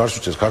 რომელიც ხარს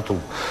უჭერს ქართულ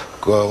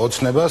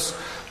ოცნებას,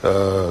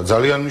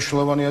 ძალიან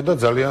მნიშვნელოვანია და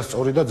ძალიან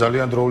სწორი და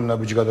ძალიან დროული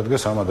ნაბიჯი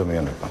გადადგეს ამ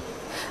ადამიანებმა.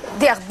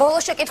 დიახ, ბოლო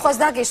შეკითხვას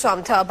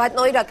დაგისვამთ,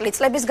 ბატონო ირაკლი,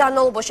 წლების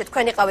განმავლობაში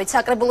თქვენ იყავით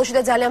საკრებულოში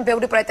და ძალიან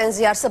ბევრი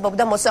პრეტენზია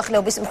არსებობდა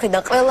მოსახლეობის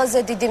მხრიდან. ყველაზე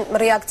დიდი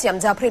რეაქცია,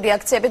 მძაფრი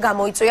რეაქციები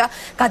გამოიწვია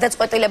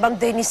გადაწყვეტილებამ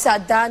დენისა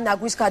და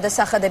ნაგვის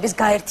გადასახადების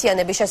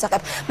გაერთიანების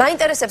შესახებ.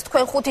 მაინტერესებს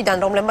თქვენ ხუთიდან,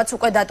 რომლებმაც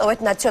უკვე დატოვეთ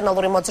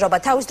ნაციონალური მოძრაობა,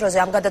 თავის დროზე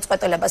ამ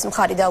გადაწყვეტილებას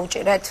მხარი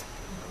დაუჭირეთ?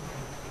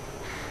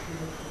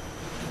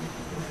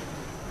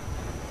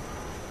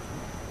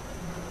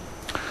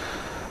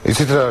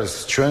 იცით რა არის,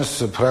 ჩვენს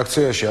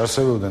ფრაქციაში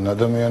არსებობდნენ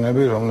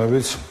ადამიანები,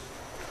 რომლებიც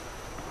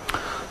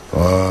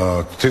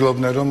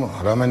ცდილობდნენ, რომ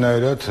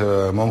რამენაირად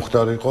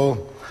მომხდარიყო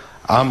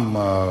ამ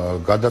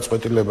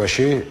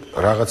გადაწყვეტილებაში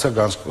რაღაცა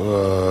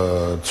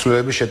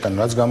ცვლილებების შეტანა,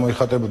 რაც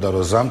გამოიხატებოდა,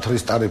 რომ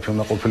ზამთრის ტარიფი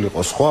უნდა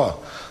ყოფილიყო სხვა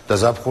და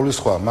ზაფხულის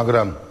სხვა,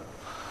 მაგრამ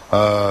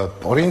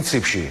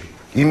პრინციპში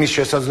იმის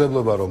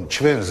შესაძლებლობა, რომ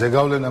ჩვენ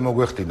ზეგავლენა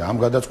მოგვეხდინა ამ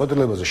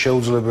გადაწყვეტილებაზე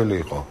შეუძლებელი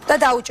იყო. და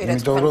დაუჭირეთ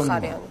თქვენ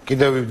ხარიანი.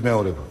 კიდევ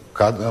ვიმეორებ,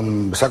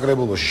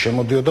 საკრებულოში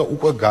შემოდიოდა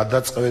უკვე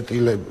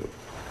გადაწყვეტილება.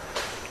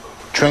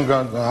 ჩვენ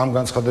ამ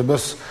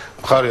განცხადებას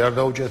მხარი არ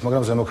დაუჭირეთ,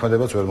 მაგრამ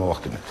ზემოქმედებაც ვერ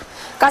მოვახდინეთ.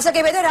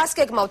 გასაგებია და რას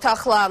გეგმავთ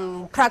ახლა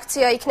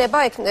ფრაქცია იქნება,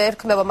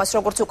 ერქმევა მას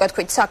როგორც უკვე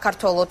თქვით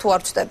საქართველოს თუ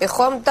არ ვწდები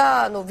ხომ და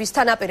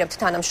ვისთან აპირებთ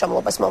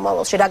თანამშრომლობას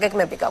მომავალში, რა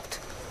გეგმები გაქვთ?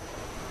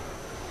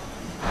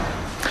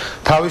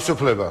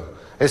 თავისუფლება.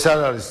 ეს არ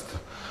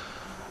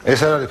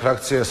არის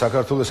ფრაქცია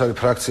საქართველოს, არის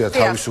ფრაქცია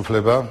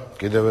თავისუფლება.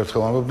 კიდევ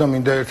ერთხელ ამბობ და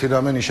მინდა ერთი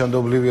რამე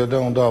ნიშანდობლივია და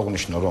უნდა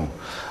აღვნიშნო, რომ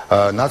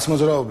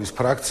ნაცმოძრაობის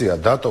ფრაქცია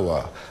დატოვა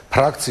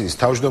ფრაქციის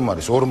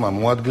თავმჯდომარის ორმა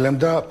მოადგილემ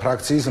და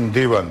ფრაქციის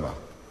მდივანმა.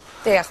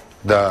 დიახ.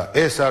 და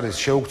ეს არის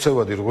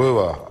შეუქცევადი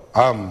რღვევა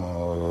ამ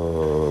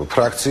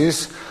ფრაქციის,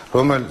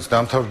 რომელიც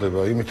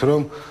დამთავრდება იმით,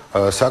 რომ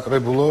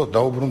საკრებულო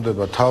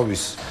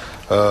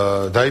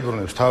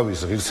დაიბრუნებს თავის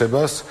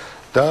ღირსებას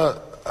და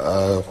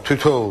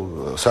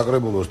თვითონ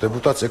საკრებულოს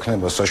დეპუტატს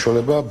ექნება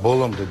საშუალება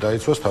ბოლომდე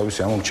დაიცვას თავისი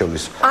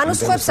ამომრჩევლის. ანუ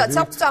სხვებსაც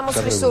აქვთ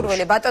წამოსვლის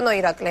სურვილი, ბატონო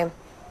ირაკლი.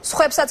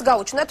 სხვებსაც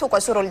გაუჩნდათ უკვე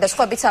სურვილი და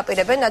სხვებიც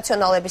აპირებენ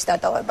ნაციონალების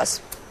დატოვებას.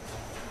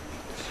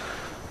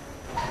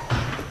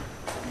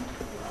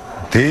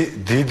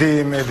 დიდი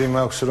იმედი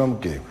მაქვს, რომ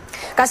კი.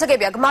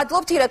 გასაგებია,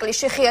 გმადლობთ ირაკლი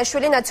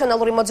შიხიაშვილი,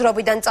 ნაციონალური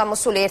მოძრაობიდან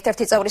წამოსული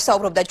ერთ-ერთი წევრი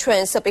საუბრობდა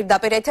ჩვენს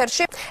პირდაპირ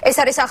ეთერში. ეს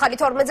არის ახალი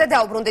 12-ზე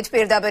დაუბრუნდით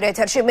პირდაპირ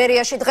ეთერში.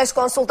 მერიაში დღეს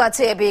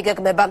კონსულტაციები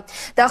იგეგმება.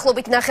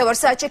 დაახლოებით 9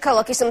 საათში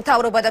ქალაქის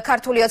მთავრობა და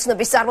ქართული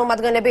ოცნების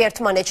წარმომადგენლები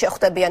ერთმანეთში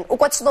ხვდებიან.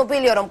 უკვე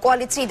ცნობილია, რომ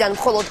კოალიციიდან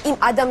მხოლოდ იმ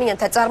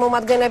ადამიანთა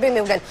წარმომადგენლები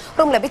მივდნენ,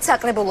 რომლებიც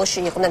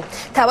საკრებულოში იყვნენ.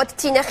 თავად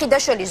თინა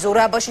ხიდაშელი,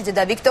 ზურა აბაშიძე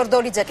და ვიქტორ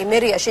დოლიძე კი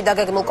მერიაში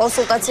დაგეგმილ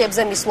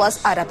კონსულტაციებზე მისვლას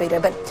არ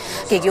აპირებენ.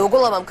 გიგი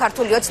უგულავამ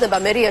ქართული ოცნება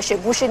მერიაში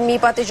გუშინ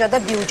მიპატიჟა და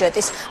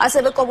ბიუჯეტის,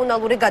 ასევე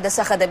კომუნალური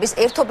გადასახადების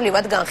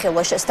ერთობლივად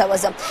განხილვა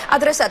შესთავაზა.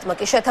 ადრესატმა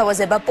კი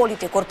შეთავაზება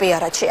პოლიტიკურ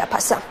პიარად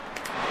შეაფასა.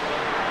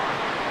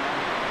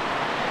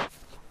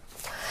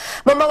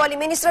 მომავალი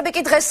მინისტრები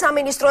კი დღეს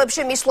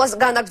სამინისტროებში მისვლას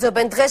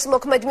განაგრძობენ. დღეს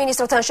მოქმედ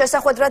მინისტრთან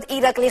შესახვედრად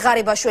ირაკლი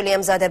ღარიბაშვილი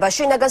ემზადება.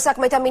 შინაგან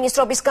საქმეთა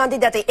მინისტრობის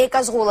კანდიდატი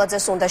ეკა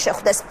ზღულაძეს უნდა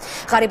შეხვდეს.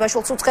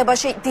 ღარიბაშვილს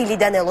უწყებაში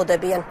დილიდან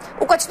ელოდებიან.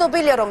 უკვე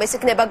ცნობილია, რომ ეს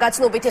იქნება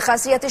გაცნობითი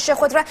ხასიათის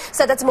შეხვედრა,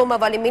 სადაც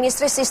მომავალი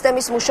მინისტრის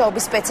სისტემის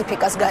მუშაობის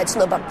სპეციფიკას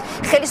გაეცნობა.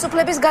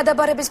 ხელისუფლების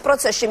გადაბარების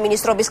პროცესში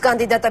მინისტრობის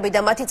კანდიდატები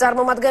და მათი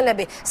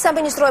წარმომადგენლები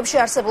სამინისტროებში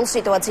არსებულ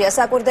სიტუაციას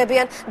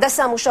აკვირდებიან და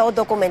სამუშაო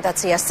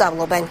დოკუმენტაციას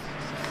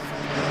სწავლობენ.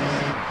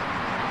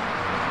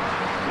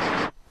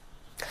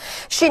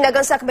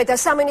 შინაგან საქმეთა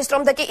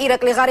სამინისტრომდე კი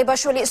ირაკლი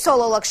ღარიბაშვილი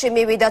სოლოლაკში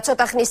მივიდა.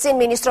 ცოტა ხნის წინ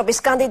მინისტრობის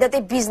კანდიდატი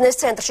ბიზნეს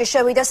ცენტრში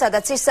შევიდა,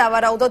 სადაც ის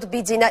სავარაუდოდ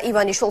ბიძინა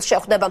ივანიშვილს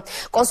შეხვდება.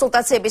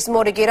 კონსულტაციების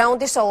მორიგი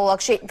რაუნდი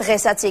სოლოლაკში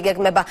დღესაც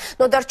იგეგმება.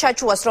 ნოდარ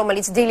ჩაჩუას,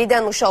 რომელიც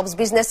დილიდან მუშაობს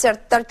ბიზნეს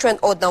ცენტრთან, ჩვენ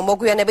ოდნავ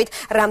მოგვიანებით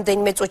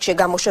რამდენიმე წუთში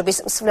გამოშვების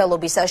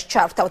მსვლელობისას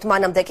ჩავთავთ.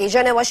 მანამდე კი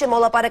ჟენევაში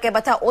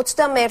მოლაპარაკებათა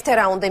 21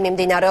 რაუნდი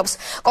მიმდინარეობს.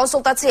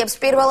 კონსულტაციებს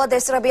პირველად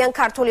ესწრებიან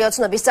ქართული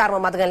ოცნების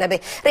წარმომადგენლები.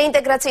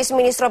 რეინტეგრაციის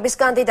მინისტრობის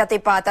კანდიდატი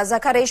პაატა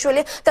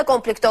ზაქარეიშვილი და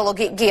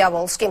კონფლიქტოლოგი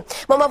გიავოლსკი.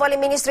 მომავალი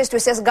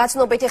მინისტრისთვის ეს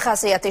გაცნობითი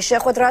ხასიათის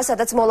შეხვედრაა,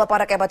 სადაც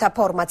მოლაპარაკებათა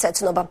ფორმატს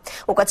ეცნობა.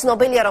 უკვე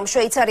ცნობილია, რომ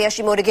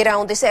შვეიცარიაში მორიგი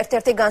რაუნდის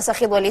ერთ-ერთი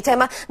განსახილველი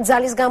თემა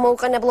ძალის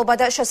გამოუყენებლობა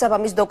და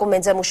შესაბამის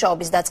დოკუმენტზე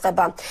მუშაობის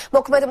დაწყება.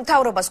 მოქმედ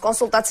მთავრობას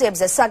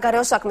კონსულტაციებზე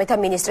საგარეო საქმეთა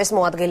მინისტრის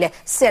მოადგილე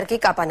სერგი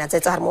კაპანაძე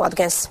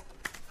წარმოადგენს.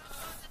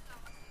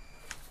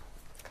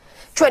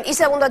 ჩვენ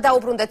ისევ უნდა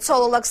დაუბრუნდეთ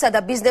სოლოლაკსა და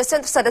ბიზნეს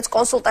ცენტრს, სადაც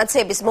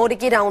კონსულტაციების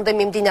მორიგი რაუნდი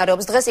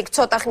მიმდინარეობს. დღეს იქ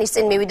ცოტა ხნის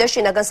წინ მივიდა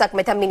შინაგან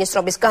საქმეთა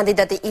მინისტრობის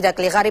კანდიდატი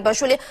ირაკლი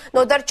ღარიბაშვილი.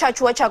 ნოდარ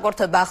ჩაჩუა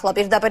ჩაგორთვება ახლა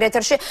პირდაპირ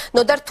ეთერში.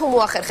 ნოდარ, თუ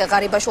მოახერხე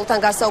ღარიბაშვილთან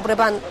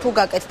გასაუბრება, თუ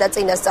გაკეთდა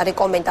წინასწარი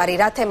კომენტარი,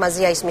 რა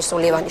თემაზეა ის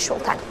მისული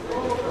ივანიშვილთან?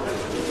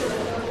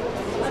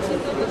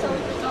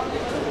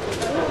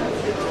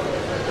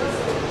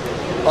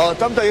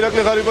 თამთა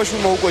ირაკლი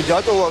ღარიბაშვილმა უკვე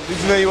დატოვა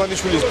ბიზნეს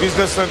ივანიშვილის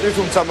ბიზნეს ცენტრი,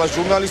 თუმცა მას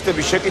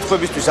ჟურნალისტების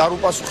შეკითხვებისთვის არ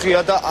უპასუხია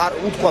და არ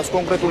უთქვას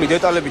კონკრეტული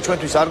დეტალები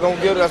ჩვენთვის არ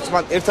გაუნდია. რაც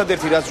მან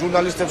ერთადერთი რაც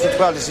ჟურნალისტებს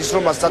უთქვა ის,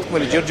 რომ მას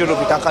სათქმელი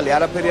ჯერჯერობით ახალი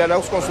არაფერი არ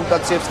აქვს.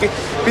 კონსულტაციებს კი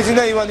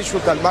ბიზნეს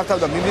ივანიშვილთან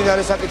მართავდა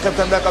მიმდინარე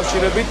საკითხებთან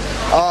დაკავშირებით,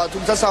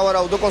 თუმცა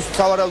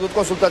სავარაუდოდ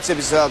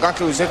კონსულტაციების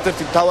განხილვის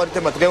ერთ-ერთი მთავარი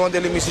თემა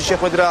დღევანდელი მისი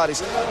შეხვედრა არის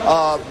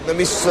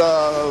მის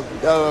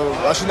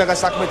შინაგან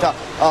საქმეთა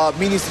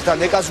მინისტრთან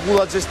ეკა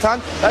ზღულაძესთან.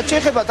 რაც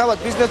შეეხება თავად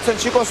ბიზნეს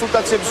ცენტრში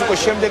კონსულტაციების უკვე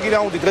შემდეგი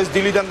რაუნდი დღეს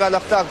დილიდან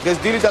განახდა. დღეს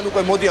დილიდან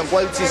უკვე მოდიან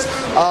კოალიციის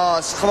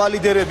სხვა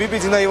ლიდერები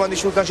ბიზნეს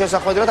ივანიშვილთან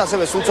შესახვედრად,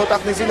 ასევე სულ ცოტა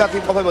ხნის წინ აქ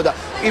იმყოფებოდა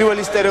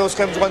პირველი სტერეოს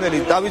ხელმძღვანელი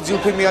დავით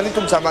ზილფიმიანი,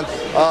 თუმცა მან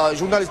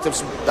ჟურნალისტებს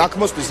აქ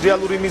მოსვლის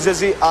რეალური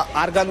მიზეზი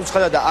არ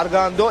განუცხადა და არ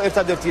გაანდო.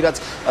 ერთადერთი რაც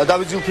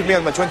დავით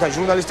ზილფიმიანმა ჩვენთან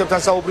ჟურნალისტებთან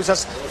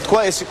საუბრისას თქვა,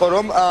 ეს იყო,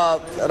 რომ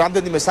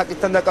რამდენიმე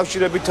საკითხთან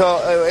დაკავშირებით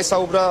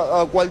ესაუბრა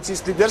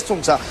კოალიციის ლიდერს,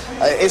 თუმცა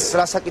ეს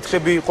რა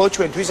საკითხები იყო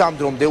ჩვენთვის ამ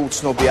დრომდე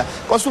უცნობია.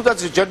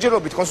 კონსულტაციის ჯერჯერობით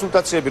მიუხედავად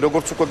კონსულტაციები,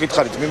 როგორც უკვე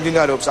გითხარით,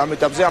 მიმდინარეობს ამ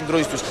ეტაპზე, ამ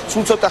დროისთვის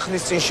სულ ცოტა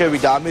ხნის წინ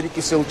შევიდა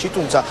ამერიკის ელჩი,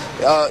 თუმცა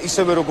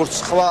ისევე როგორც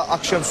სხვა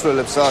აქ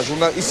შემსვლელებს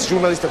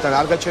ჟურნალისტებთან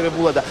არ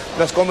გაჩერებულა და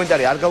მას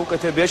კომენტარი არ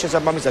გაუკეთებია,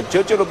 შესაბამისად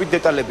ჯერჯერობით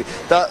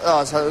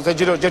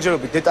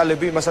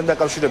დეტალები იმასთან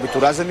დაკავშირებით თუ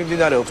რაზე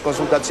მიმდინარეობს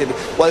კონსულტაციები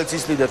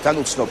კოალიციის ლიდერთან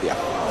უცნობია.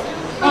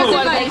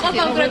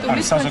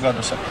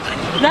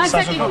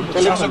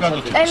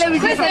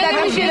 ტელევიზიასთან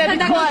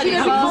დაკავშირებით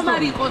ხომ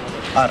არ იყო?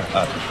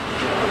 არა.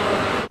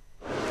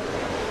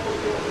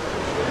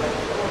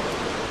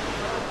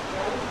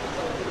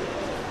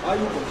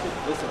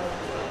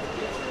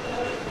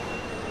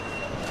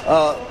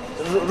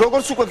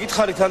 როგორც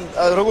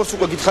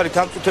უკვე გითხარით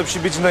ამ წუთებში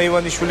ბიძინა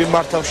ივანიშვილი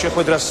მართავს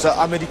შეხვედრას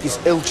ამერიკის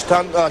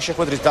ელჩთან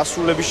შეხვედრის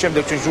დასრულების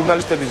შემდეგ ჩვენ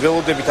ჟურნალისტები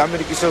ველოდებით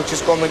ამერიკის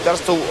ელჩის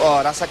კომენტარს თუ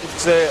რა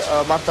საკითხზე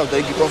მართავდა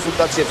იგი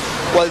კონსულტაციებს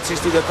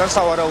კოალიციის ლიდერთან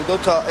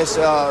სავარაუდოდ ეს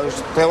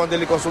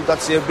დღევანდელი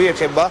კონსულტაციები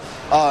ეხება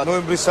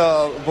ნოემბრის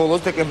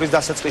ბოლოს დეკემბრის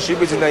დასაწყისში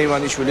ბიძინა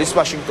ივანიშვილის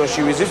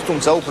ვაშინგტონში ვიზიტს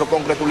თუმცა უფრო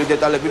კონკრეტული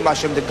დეტალები მას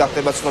შემდეგ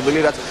გახდება ცნობილი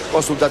რაც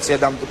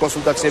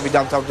კონსულტაციები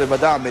დამთავრდება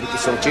და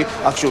ამერიკის ელჩი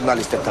აქ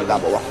ჟურნალისტებთან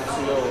გამოვა.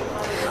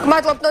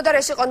 მადლობ ნოდარ,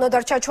 ეს იყო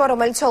ნოდარ ჩაჩვა,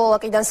 რომელიც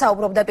სოლოლაკიდან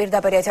საუბრობდა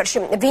პირდაპირ ეთერში.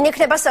 ვინ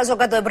იქნება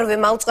საზოგადოებრივი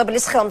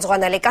მაუწყებლის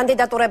ხელმძღვანელი?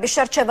 კანდიდატურების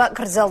შერჩევა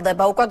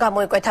გრძელდება, უკვე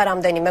გამოიკვეთა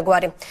რამდენიმე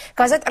გვარი.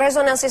 გაზეთ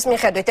რეზონანსის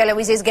მიხედვით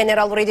ტელევიზიის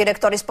გენერალური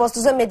დირექტორის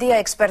პოსტზე მედია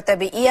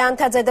ექსპერტები ია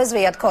ანთაძე და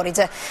ზვიად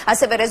ქორიძე,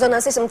 ასევე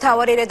რეზონანსის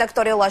მთავარი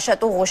რედაქტორი ლაშა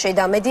ტუღუში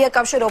და მედია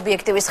კავშირ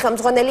ობიექტივის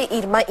ხელმძღვანელი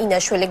ირმა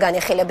ინაშვილი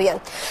განიხილებიან.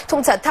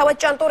 თუმცა თავად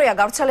ჭანტურია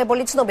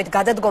გავრცელებული ცნობით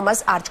გადადგომას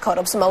არ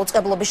ჩქარობს.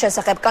 მაუწყებლობის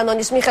შესახებ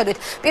კანონის მიხედვით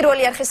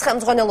პირველი არხის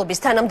ხელმძღვანელობის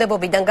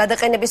თანამდებობიდან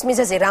გადაყენების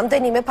მიზეზი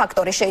რამდენიმე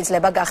ფაქტორი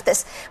შეიძლება გახდეს.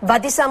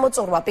 ვადის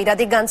ამოწურვა,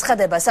 პირადი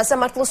განცხადება,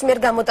 სასამართლოს მიერ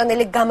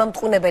გამოტანილი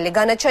გამამტყუნებელი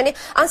განაჩენი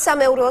ან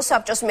სამეურვეო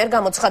საბჭოს მიერ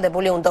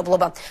გამოცხადებული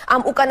უნდობლობა.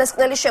 ამ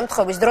უკანასკნელი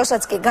შემთხვევის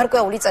დროსაც კი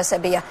გარკვეული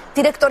წესებია.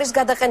 დირექტორის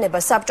გადაყენება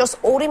საბჭოს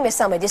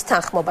 2/3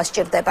 თანხმობა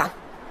სჭირდება.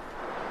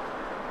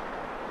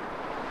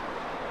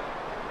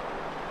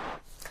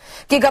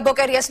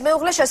 გიგაბოკერიას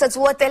მეუღლე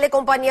შესაძლოა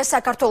ტელეკომპანია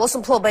საქართველოს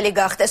მფლობელი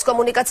გახდეს.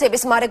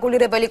 კომუნიკაციების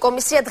მარეგულირებელი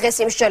კომისია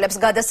დღეს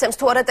იმსჯელებს გადასცემს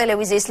თუ არა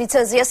ტელევიზიის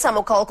ლიცენზია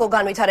სამოქალაქო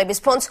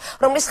განვითარების ფონდს,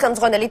 რომლის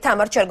ხელმძღვანელი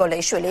თამარ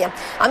ჩერგოლეიშვილია.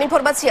 ამ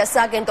ინფორმაციას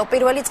სააგენტო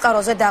პირველი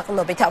წყაროზე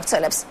დაყრდნობით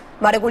ავრცელებს.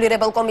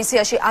 მარეგულირებელ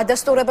კომისიაში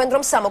ადასტურებენ,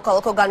 რომ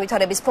სამოქალაქო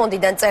განვითარების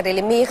ფონდიდან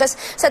წერილი მიიღეს,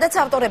 სადაც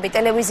ავტორები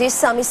ტელევიზიის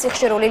 3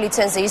 სიხშირული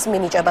ლიცენზიის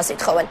მინიჭებას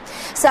ითხოვენ.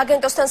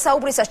 სააგენტოსთან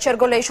საუბრისას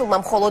ჩერგოლეიშვილმა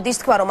მხოლოდ ის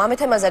თქვა, რომ ამ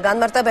თემაზე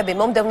განმარტებები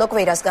მომდევნო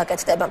კვირას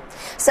გაკეთდება.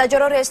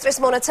 საჯარო რეესტრის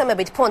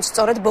მონაცემებით ფონდს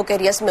სწორედ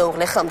ბოკერიას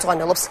მეუღლე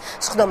ხელმძღვანელობს.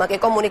 სხდომა კი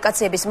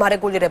კომუნიკაციების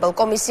მარეგულირებელ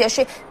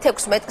კომისიაში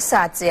 16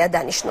 საათზეა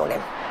დანიშნული.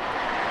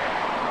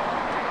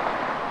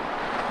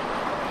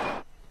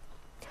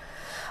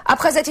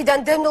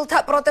 აფხაზეთიდან დევნილთა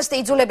პროტესტი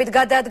იძულებით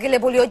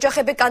გადაადგილებული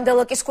ოჯახები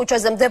კანდელაკის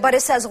ქუჩაზე მდებარე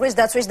საზღვრის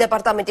დაცვის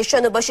დეპარტამენტის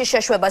შენობაში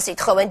შეშვებას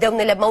ითხოვენ.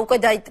 დევნილებმა უკვე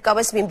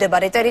დაიკავეს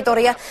მიმდებარე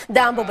ტერიტორია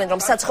და ამბობენ,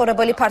 რომ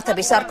საცხოვრებელი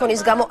ფართების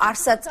არქონის გამო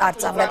არსად არ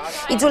წავლენ.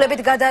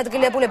 იძულებით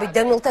გადაადგილებულები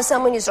დევნილთა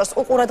სამინისტროს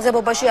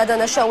უყურადღებობაში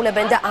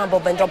ადანაშაულებენ და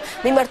ამბობენ, რომ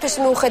მიმართვის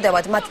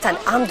მიუხედავად მათთან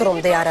ამ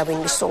დრომდე არავინ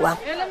მისულა.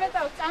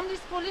 ელემენტარული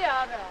წამლის ფული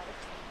არ არის.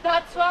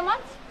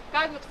 დაცვამაც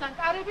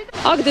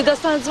აქ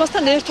დედასთან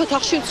ძმასთან ერთ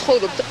ოთახში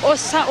ვცხოვრობთ.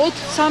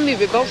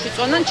 3 ბავშვი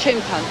წონან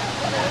ჩემთან.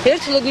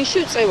 ერთ ლოგინში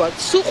ვწევართ.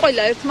 სულ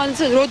ყველა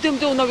ერთმანეთზე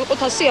როდემდე უნდა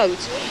ვიყოთ 100 არ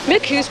ვიცი. მე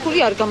ქირისფული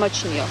არ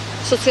გამაჩნია.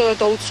 სოციალურად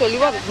დაუცველი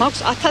ვარ,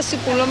 მაქვს 1000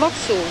 ფულა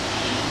მაქვს სულ.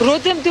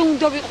 როდემდე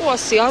უნდა ვიყო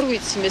 100 არ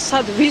ვიცი მე,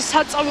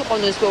 სად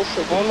წავიყვანო ეს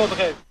ბავშვები. ბოლო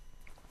დღე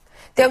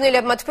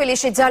დევნილებმა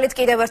თბილისში ძალით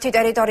კიდევ ერთი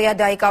ტერიტორია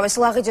დაიკავეს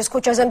ლაღიძის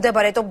ქუჩაზე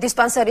მდებარე ტოპ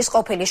დისპანსერის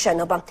ყოფილი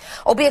შენობა.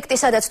 ობიექტი,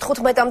 სადაც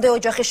 15-მდე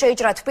ოჯახი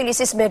შეიჭრა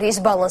თბილისის მერიის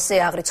ბალანსზე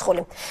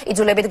აღრიცხული.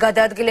 იძულებით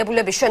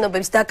გადაადგილებულების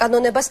შენობების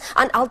დაკანონებას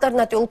ან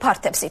ალტერნატიულ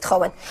ფართებს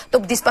ითხოვენ.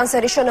 ტოპ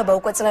დისპანსერის შენობა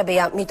უკვე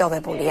წლებია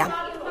მიტოვებულია.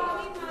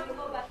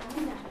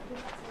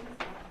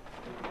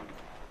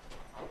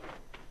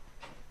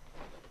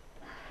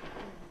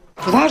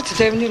 ვართ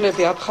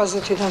დევნილები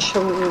აფხაზეთიდან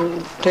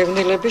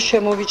დევნილები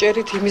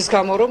შემოვიჭერით იმის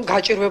გამო რომ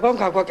გაჭირვებამ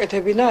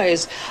გაგვაკეთებინა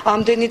ეს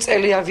ამდენი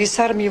წელია ვის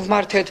არ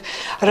მივმართეთ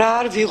რა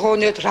არ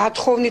ვიღონეთ რა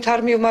თხოვნით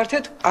არ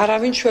მივმართეთ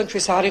არავინ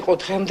ჩვენთვის არ იყო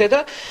დღემდე და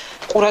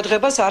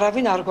ყურადღებას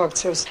არავინ არ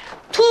გვაქცევს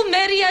თუ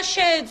მერია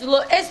შეეძლო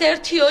ეს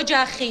ერთი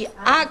ოჯახი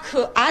აქ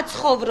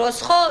აცხოვროს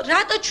ხო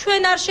რატო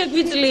ჩვენ არ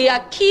შეგვიძლია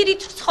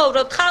ქირით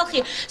ვცხოვრობთ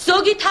ხალხი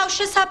ზოგი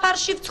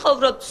თავშესაფარში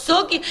ვცხოვრობთ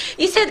ზოგი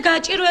ისეთ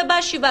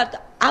გაჭირვებაში ვართ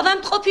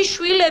ავამტყოფი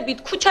შვილებით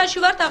ქუჩაში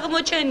ვართ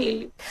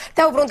აღმოჩენილი.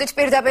 დაუბრუნდით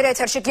პირდაპირ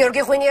ეთერში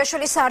გიორგი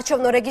ღვინიაშვილის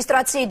საარჩევნო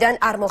რეგისტრაციიდან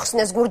არ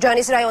მოხსნეს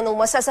გურჯაანის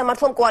რაიონულმა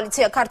სასამართლომ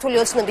კოალიცია ქართული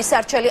ოცნების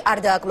სარჩელი არ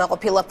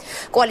დააკმაყოფილა.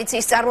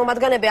 კოალიციის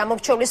წარმომადგენლები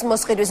ამორჩევლის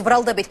მოსყიდვის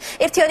ბრალდებით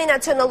ერთიანი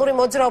ნაციონალური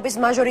მოძრაობის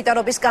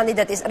მაჟორიტარობის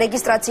კანდიდატის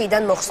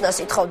რეგისტრაციიდან მოხსნას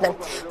ითხოვდნენ.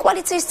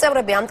 კოალიციის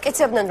წევრები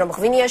ამტკიცებდნენ, რომ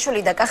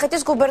ღვინიაშვილი და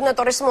კახეთის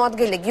გუბერნატორის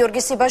მოადგილე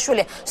გიორგი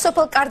სიბაშვილი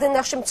სოფელ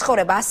კარდენახში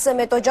მცხოვრებ 100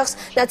 მეტ ოჯახს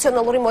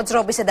ნაციონალური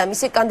მოძრაობისა და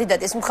მისი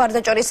კანდიდატის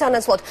მხარდაჭერის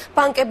სანაცვლოდ სანაცვლოდ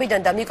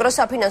ბანკებიდან და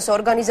მიკროსაფინანსო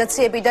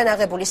ორგანიზაციებიდან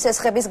აღებული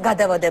სესხების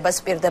გადავადებას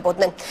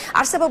პირდებოდნენ.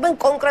 არსებობენ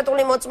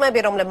კონკრეტული მოწმეები,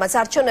 რომლებმაც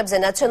არჩევნებზე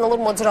ნაციონალურ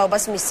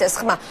მოძრაობას მისცეს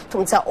ხმა,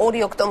 თუმცა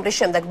 2 ოქტომბრის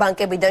შემდეგ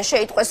ბანკებიდან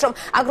შეიტყვეს, რომ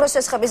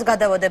აგროსესხების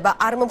გადავადება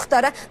არ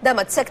მომხდარა და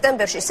მათ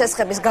სექტემბერში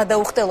სესხების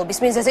გადაუხდელობის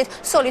მიზეზით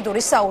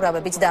სოლიდური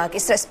საურავებიც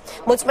დააკისრეს.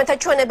 მოწმეთა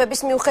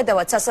ჩვენებების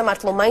მიუხედავად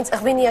სასამართლომ მაინც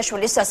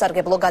ღვინიაშვილის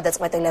სასარგებლო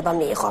გადაწყვეტილება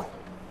მიიღო.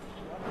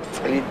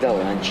 წყლით და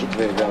ლანჩით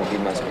ვერ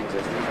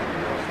გავიმასპინძეთ.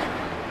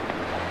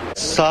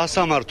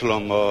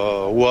 სასამართლომ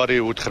უარი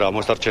უთხრა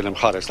მოსარჩენე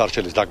მხარეს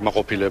არჩელის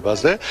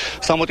დაკმაყოფილებაზე.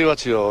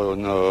 სამოტივაციო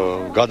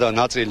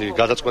ნაწილი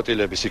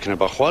გადაწყვეტილების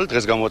იქნება ხვალ,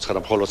 დღეს გამოაცხადა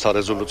მხოლოდ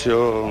სარეზოლუციო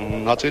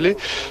ნაწილი.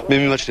 მე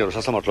მიმაჩნია, რომ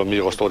სასამართლომ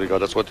მიიღო სწორი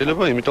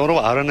გადაწყვეტილება, იმიტომ რომ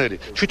არანაირი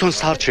თვითონ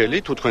სარჩელი,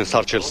 თუ თქვენ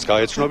სარჩელს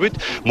გაეცნობით,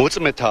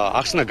 მოწმეთა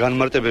ახსნა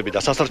განმარტებები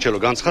და სასარჩელო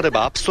განცხადება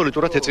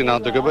აბსოლუტურად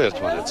ეწინააღმდეგება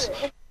ერთმანეთს.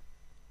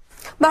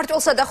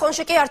 მარტვილსა და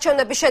ხონში კი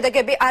არჩევნების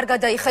შედეგები არ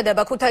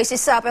გადაიხედება.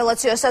 ქუთაისის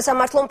სააპელაციო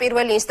სასამართლომ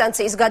პირველი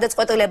ინსტანციის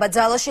გადაწყვეტილება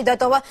ძალაში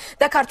დატოვა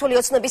და ქართული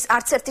ოცნების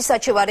არც ერთი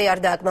საჩივარი არ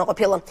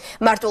დააკმაყოფილა.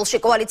 მარტვილში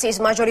კოალიციის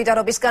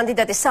მაჟორიტარობის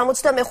კანდიდატი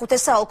 65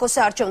 საოლქო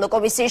საარჩევნო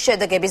კომისიის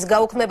შედეგების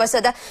გაუქმებასა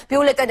და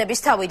ბიულეტენების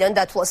თავიდან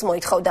დათვლას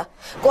მოითხოვდა.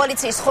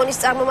 კოალიციის ხონის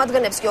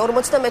წარმომადგენლებს კი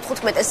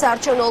 55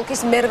 საარჩევნო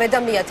ოლქის მერვე და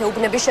მეათე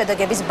უბნების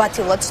შედეგების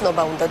ბათილად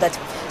ცნობა უნდათ.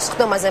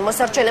 სხდომაზე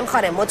მოსარჩენე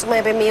მხარე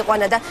მოწმეები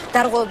მიიყვანა და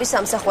დარღვევების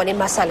სამსახველი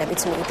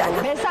მასალებიც მიიტანა.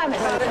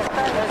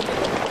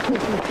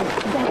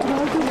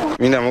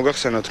 მინდა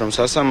მოგახსენოთ, რომ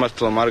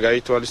სასამართლომ არ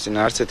გაითვალისწინა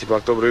არც ერთი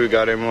ფაქტობრივი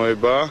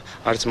გარემოება,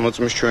 არც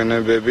მოწმის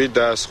ჩვენებები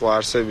და სხვა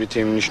არსებითი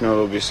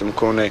მნიშვნელობის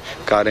მქონე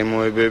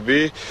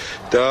გარემოებები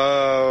და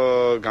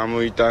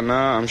გამოიტანა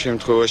ამ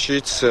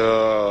შემთხვევაშიც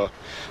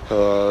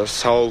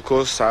საოლქო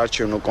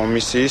საარჩევნო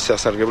კომისიის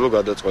სასარგებლო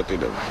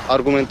გადაწყვეტილება.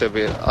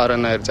 არგუმენტები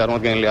არანაირი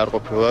წარმოდგენილი არ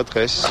ყოფილა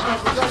დღეს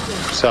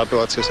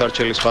სააპელაციო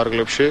სარჩელის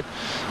ფარგლებში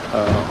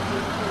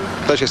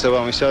და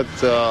შესაბამისად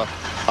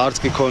არც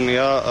კი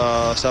ქონია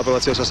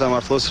სააპელაციო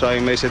სასამართლოს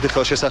რაიმე ისეთი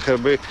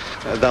ხელშესახები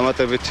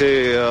დამატებითი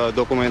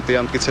დოკუმენტი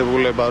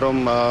ამტკიცებულება, რომ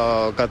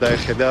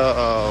გადაეხედა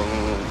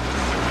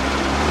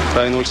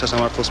რაიონული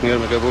სასამართლოს მიერ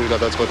მიღებული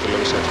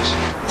გადაწყვეტილებისათვის.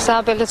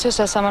 სააპელაციო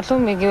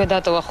სასამართლომ იგივე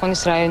დატოვა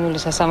ხონის რაიონული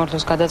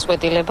სასამართლოს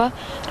გადაწყვეტილება,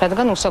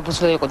 რადგან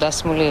უსაფუძვლო იყო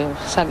დასმული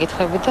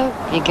საკითხები და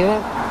იგივე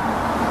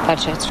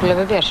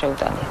დარჩენილებები არ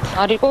შეუტანიათ.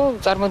 არ იყო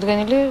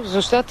წარმოდგენილი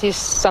ზუსტად ის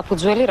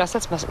საფუძველი,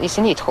 რასაც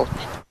ისინი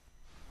ითხოვდნენ.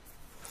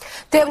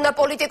 დევნა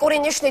პოლიტიკური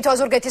ნიშნით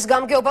ოზურგეთის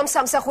გამგეობამ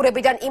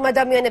სამსახურებიდან იმ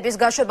ადამიანების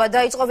გაშვება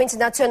დაიწყო, ვინც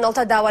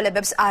ნაციონალთა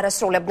დავალებებს არ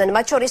ასრულებდნენ.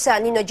 მათ შორისაა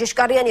ნინო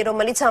ჯიშკარიანი,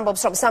 რომელიც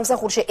ამბობს, რომ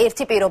სამსახურში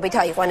ერთი პირობით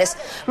აიყვანეს.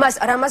 მას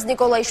რამაზ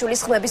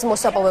ნიკოლაიშვილის ხმების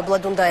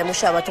მოსაპოვებლად უნდა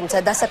ემუშავა, თუმცა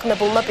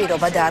დასაქმებულმა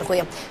პირობა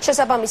დაარღვია.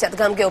 შესაბამისად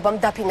გამგეობამ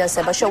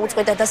დაფინანსება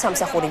შეუწყვეტა და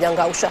სამსახურიდან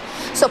გაუშვა.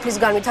 სოფლის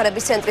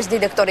განვითარების ცენტრის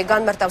დირექტორი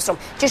განმარტავს, რომ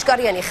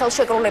ჯიშკარიანი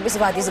ხელშეკრულების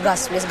ვადის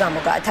გასვლის გამო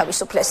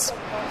გაათავისუფლეს.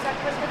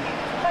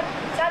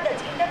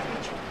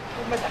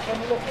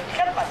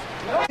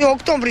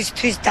 ოქტომბრის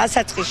თვის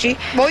დასაწყისში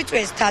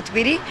მოიწვიეს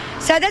თათბირი,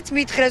 სადაც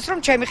მითხრეს, რომ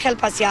ჩემი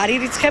ხელფასი არ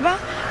ირიცხება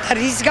და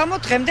რის გამო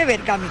დღემდე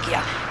ვერ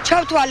გამიგია.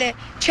 ჩავთვალე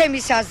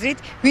ჩემის აზრით,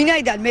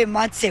 ვინაიდან მე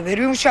მათზე ვერ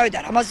ვიმუშავე და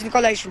რამაზ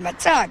ნიკოლაიშვილმა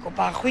წააგო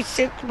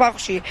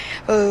ბაღში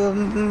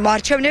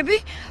არჩევნები,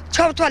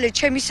 ჩავთვალე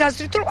ჩემის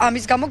აზრით, რომ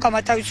ამის გამო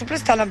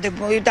გამათავისუფლეს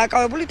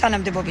დაკავებული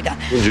თანამდებობიდან.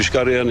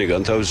 ჯიშკარიანი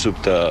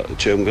განთავისუფლდა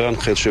ჩემგან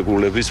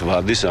ხელშეკრულების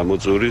ვადის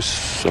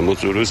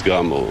ამოწურვის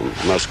გამო.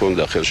 მას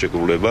ჰქონდა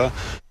ხელშეკრულება.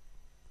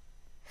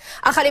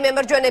 ახალი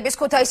მემარჯვენეების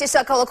ქუთაისის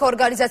საქალაქო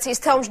ორგანიზაციის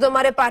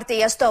თავმჯდომარე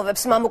პარტია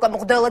სტოვებს მამუკა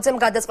მღვდელაძემ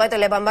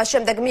გადაწყვეტილება მას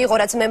შემდეგ მიიღო,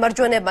 რაც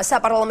მემარჯვენებმა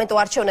საპარლამენტო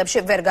არჩევნებში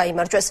ვერ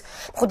გაიმარჯვეს.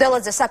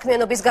 მღვდელაძე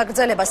საქმიანობის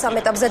გაგრძელებას ამ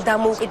ეტაპზე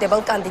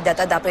დამოუკიდებელ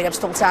კანდიდატად აპირებს,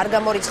 თუმცა არ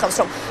გამორიცხავს,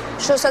 რომ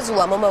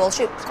შესაძლოა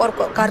მომავალში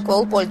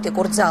გარკვეულ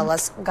პოლიტიკურ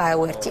ძალას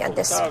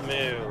გაეუერთიანდეს.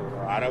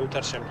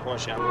 არავითარ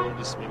შემთხვევაში ამ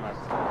გუნდის მიმართ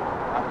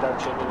არ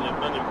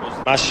დარჩენილებდნენ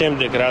იმპოზიცია. მას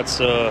შემდეგ, რაც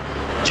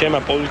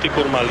ჩემმა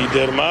პოლიტიკურმა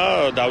ლიდერმა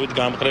დავით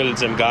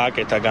გამყრელიძემ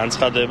გააკეთა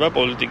განცხადება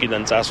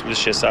პოლიტიკიდან წასვლის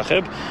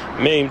შესახებ,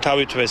 მე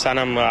იმთავითვე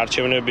სანამ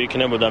არჩევნები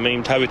იქნებოდა, მე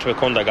იმთავითვე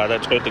ქონდა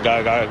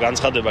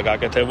განცხადება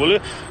გაკეთებული,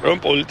 რომ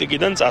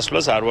პოლიტიკიდან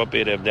წასვლას არ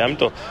ვაპირებდი.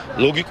 ამიტომ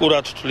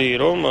ლოგიკურად ვთვლი,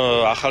 რომ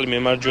ახალი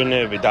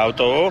მემარჯვენეები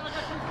დავტოვო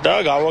და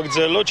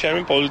გავაგრძელო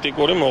ჩემი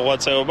პოლიტიკური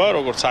მოღვაწეობა,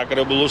 როგორც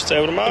საკრებულოს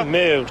წევრმა.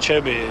 მე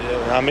ვრჩები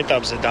ამ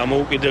ეტაპზე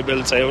დამოუკიდებელ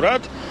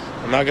წევრად,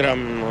 მაგრამ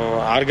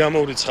არ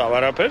გამორიცხავ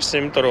არაფერს,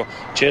 იმიტომ რომ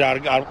ჯერ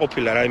არ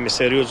ყოფილა რაიმე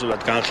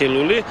სერიოზულად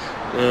განხილული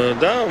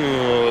და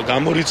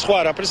გამორიცხვა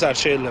არაფერს არ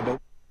შეიძლება.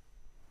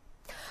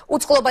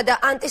 უწყლობა და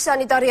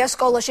ანტისანიტარია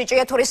სკოლაში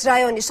ჭიათურის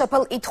რაიონის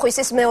სოფელ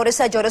ითხვისის მეორე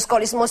საჯარო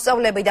სკოლის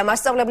მოსწავლეები და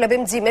მასწავლებლები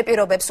მძიმე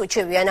პირობებს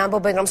უჩივიან.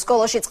 ამბობენ, რომ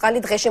სკოლაში წყალი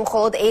დღეში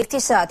მხოლოდ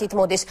 1 საათით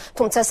მოდის,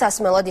 თუმცა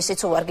სასმელად ისიც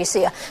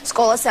უვარგისია.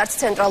 სკოლას არც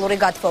ცენტრალური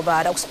გათბობა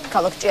არ აქვს.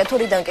 ქალაქ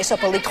ჭიათურიდან კი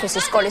სოფელ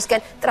ითხვისის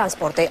სკოლისკენ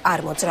ტრანსპორტი არ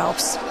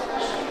მოძრაობს.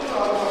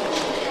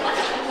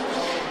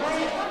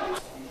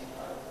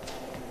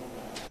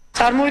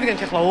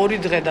 წარმოიდგენთ ახლა 2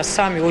 დღე და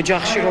 3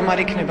 ოჯახში რომ არ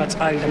იქნება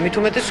წყალი და მით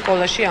უმეტეს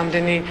სკოლაში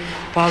ამდენი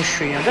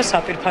ბავშვია და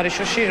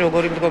საპირფარეშოში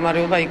როგორი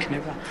მდგომარეობა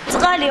იქნება.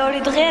 წყალი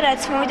 2 დღე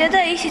რაც მოვიდა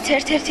და ისიც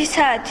 1-1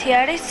 საათი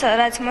არის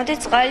რაც მოდის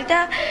წყალი და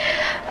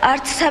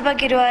არც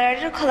საბაგირო არ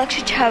არის რომ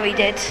ქალაქში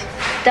ჩავიდეთ.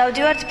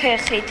 დავდივართ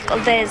ფეხით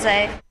კლდეზე.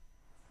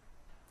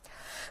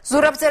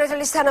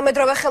 ზურაბ-წერტილის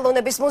თანამედროვე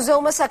ხელოვნების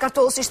მუზეუმმა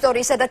საქართველოს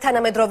ისტორიისა და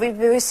თანამედროვე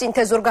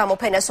სინთეზურ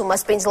გამოფენას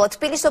უმასპინძლა.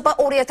 თბილისობა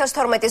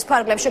 2012-ის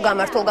ფარგლებში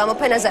გამართულ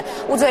გამოფენაზე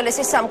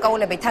უძველესი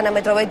სამკაულები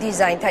თანამედროვე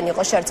დიზაინთან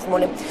იყო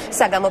შერწყმული.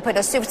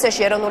 საგამოფენო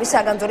სივრცეში ეროვნული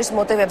საგანძურის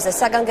მოტივებზე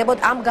საგანგებოდ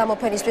ამ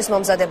გამოფენისთვის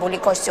მომზადებული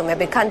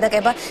კოსტიუმები,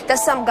 ქანდაკება და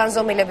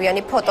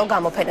სამგანზომილებიანი ფოტო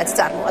გამოფენაც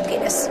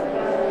წარმოადგინეს.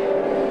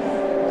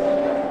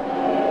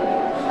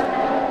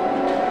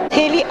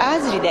 მთელი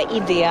აზრი და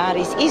იდეა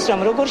არის ის, რომ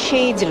როგორ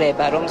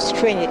შეიძლება რომ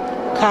ჩვენი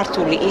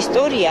ქართული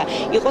ისტორია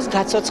იყოს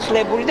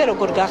გაცოცხლებული და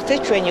როგორ გახდეს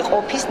ჩვენი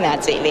ყოფის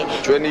ნაწილი.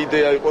 ჩვენი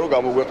იდეა იყო რომ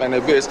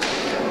გამოგვეყენები ეს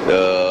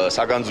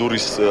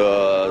საგანძურის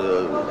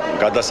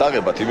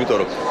გადასაღებად, იმიტომ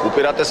რომ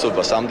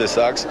უპირატესობა სამდეს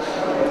აქვს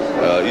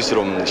ის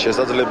რომ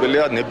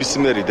შესაძლებელია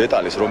ნებისმიერი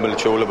დეტალის, რომელიც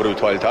ჩვეულებრივი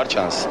თვალით არ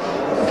ჩანს,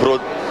 უფრო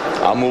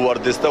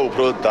ამოვარდეს და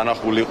უფრო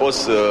დანახული იყოს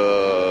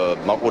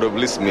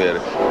მაყურებლის მიერ.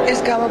 ეს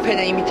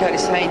გამოფენა იმით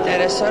არის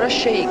საინტერესო, რომ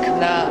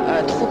შეიქმნა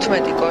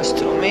 15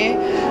 კოსტიუმი,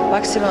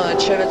 მაქსიმალურად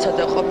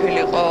შევეცადა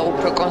ყოფილიყო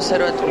უფრო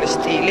კონსერვატული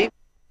სტილი.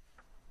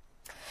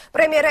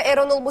 პრემიერა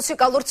ეროვნულ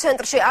მუსიკალურ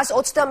ცენტრში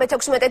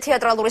 126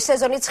 თეატრალური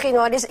სეზონი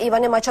ცხინვალის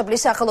ივანე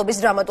მაჩაბლის სახელობის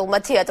დრამატულმა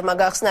თეატრმა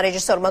გახსნა.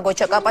 რეჟისორმა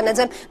გოჩა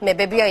კაპანაძემ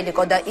მებებია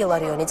ილიკო და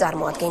ილარიონი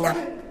წარმოადგინა.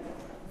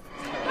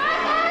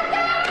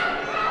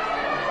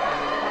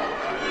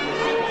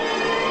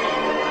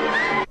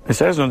 ეს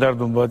არის ნოდარ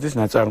დუმბაძის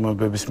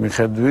ნაწარმოებების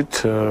მიხედვით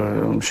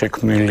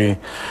შექმნილი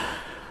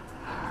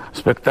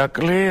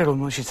სპექტაკლი,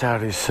 რომელშიც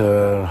არის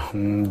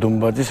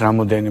დუმბაძის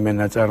რამოდენიმე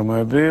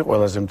ნაწარმოები,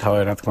 ყველაზე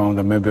მთავარი რა თქმა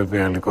უნდა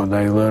მებებია ილიკო და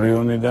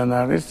ილარიონიდან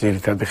არის,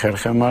 ძირითადი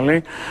ხერხემალი,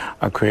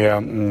 აქვეა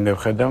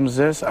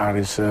ნევხედამზეს,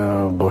 არის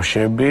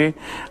ბოშები,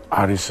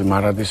 არის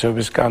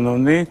მარადისობის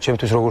კანონი.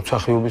 ჩემთვის როგორც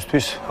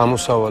მსახიობისთვის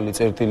ამოსავალი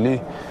წერტილი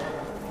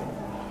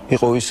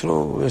იყო ის,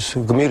 რომ ეს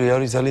გმირი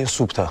არის ძალიან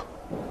სუფთა,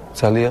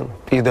 ძალიან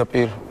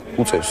პირდაპირ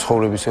უწევს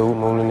ცხოვრებისეულ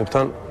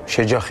მოვლენებთან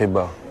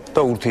შეჯახება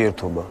და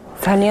ურთიერთობა.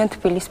 ძალიან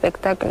თბილი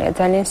სპექტაკლია,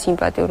 ძალიან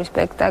სიმპათიური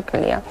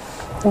სპექტაკლია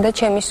და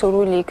ჩემი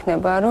სურვილი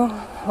იქნება, რომ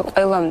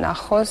ყველამ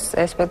ნახოს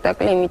ეს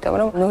სპექტაკლი, იმიტომ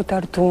რომ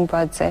ნოდარ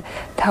დუმბაძე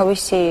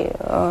თავისი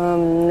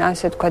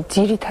ასე ვთქვათ,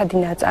 ძირითადი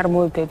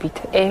ნაწარმოებებით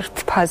ერთ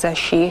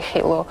ფაზაში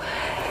იხილო,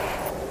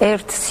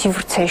 ერთ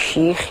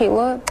სივრცეში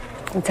იხილო,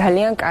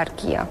 ძალიან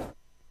კარგია.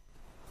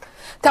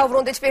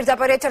 დავბრუნდით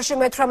პირდაპირ ეთერში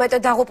მე-18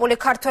 დაღუპული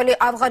ქართველი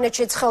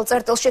ავღანეთში ცხელ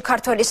წერტილში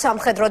ქართველი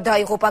სამხედრო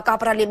დაიღუპა.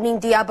 კაპრალი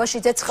მინდია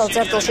აბაშიძე ცხელ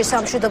წერტილში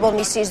სამშვიდობო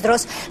მისიის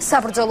დროს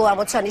საბრძოლო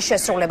ამოცანის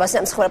შესრულებას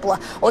ემსხვერპლა.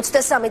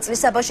 23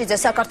 წლის აბაშიძე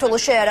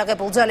საქართველოს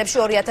შეიარაღებულ ძალებში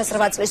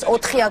 2008 წლის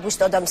 4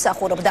 აგვისტოდან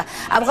მსახურობდა.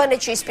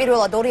 ავღანეთში ის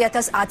პირველად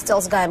 2010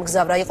 წელს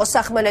გაემგზავრა. იყო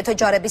სახმელეთო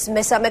ჯარების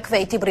მესამე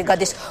ქვეითი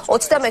ბრიგადის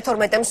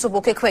 32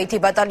 მსუბუქი ქვეითი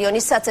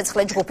ბატალიონის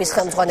საცეცხლე ჯგუფის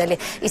ხელმძღვანელი.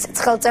 ის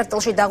ცხელ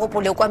წერტილში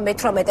დაღუპული უკვე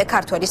მე-18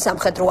 ქართველი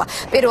სამხედროა.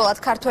 პირველად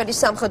ქართველი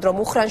სამხედრო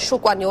მუხრან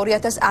შუკვანი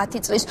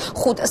 2010 წლის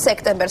 5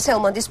 სექტემბერს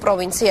ჰელმანდის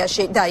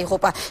პროვინციაში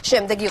დაიღუპა.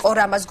 შემდეგ იყო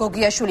რამაზ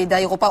გოგიაშვილი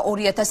დაიღუპა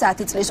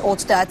 2010 წლის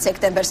 30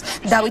 სექტემბერს.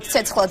 დავით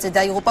ცეცხლაძე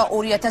დაიღუპა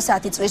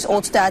 2010 წლის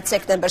 30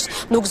 სექტემბერს.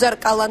 ნუგზარ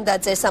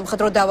კალანდაძე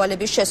სამხედრო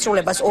დავალების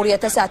შესრულებას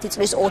 2010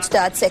 წლის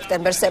 30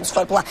 სექტემბერს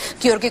ემსხვერპლა.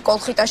 გიორგი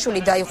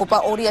კოლხიტაშვილი დაიღუპა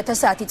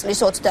 2010 წლის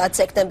 30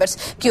 სექტემბერს.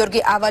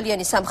 გიორგი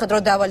ავალიანი სამხედრო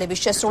დავალების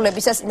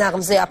შესრულებისას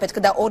ნაღმზე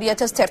აფეთქდა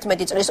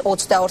 2011 წლის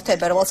 22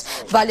 თებერვალს.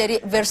 ვალერი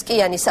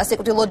ვერსკიანი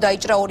სიკვდილო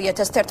დაიჭრა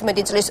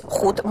 2011 წლის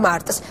 5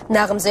 მარტს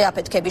ნაღმზე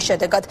აფეთქების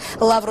შედეგად.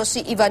 ლავროსი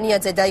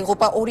ივანიაძე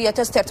დაიღუპა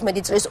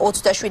 2011 წლის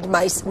 27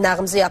 მაისს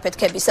ნაღმზე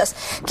აფეთქებისას.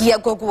 გია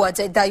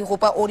გოგუაძე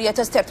დაიღუპა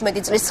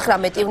 2011 წლის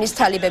 19 ივნის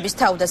თალიბების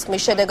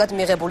თავდასხმის შედეგად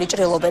მიღებული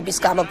ჭრილობების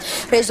გამო.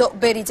 რეზო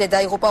ბერიძე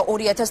დაიღუპა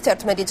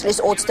 2011 წლის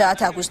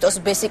 30 აგვისტოს.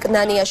 ბესიკ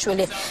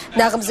ნანიაშვილი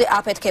ნაღმზე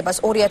აფეთქებას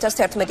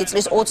 2011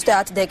 წლის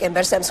 30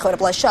 დეკემბერს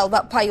ემსხვერპლა. შალვა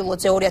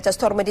ფაილოძე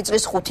 2012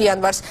 წლის 5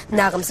 იანვარს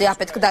ნაღმზე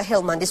აფეთქდა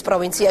ჰელმანდის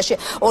პროვინციაში.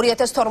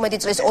 2012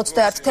 წლის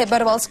 21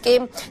 თებერვალს კი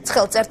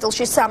ცხელ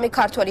წერტილში 3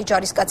 ქართველი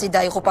ჯარისკაცი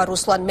დაიღუპა.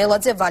 რუსლან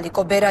მელაძე,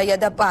 ვალიკო ბერაია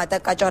და პაატა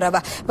კაჭარავა.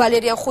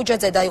 ვალერიან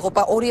ხუჯაძე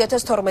დაიღუპა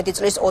 2012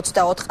 წლის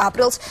 24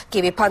 აპრილს.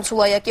 გივი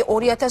ფანცულაია კი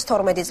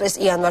 2012 წლის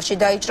იანვარში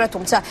დაიჭრა,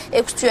 თუმცა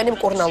 6 თვიანი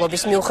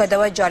მკურნალობის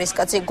მიუხედავად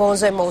ჯარისკაცი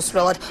გონზე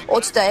მოუსვლელად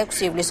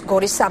 26 ივლისს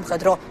გორის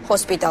სამხედრო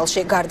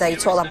ჰოსპიტალში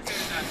გარდაიცვალა.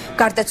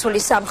 გარდაცვალი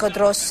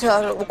სამხედროს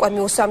უკვე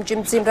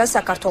მიუსამჯიმძიმრა.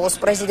 საქართველოს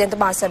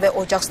პრეზიდენტმა ასევე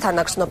ოჯახს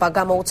თანახმობა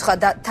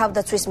გამოუცხადა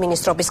თავდაცვის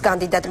მინისტრობის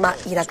კანდიდატმა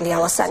ირაკლი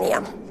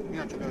ალასანიამ.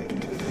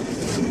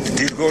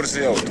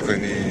 დიდგორზეა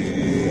თქვენი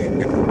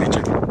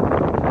ბიჭები.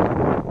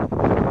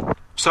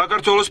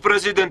 საქართველოს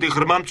პრეზიდენტი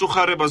ღრმა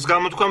მწუხარებას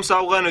გამოთქვამს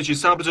ავღანეთში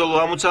საბრძოლო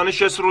ამოცანის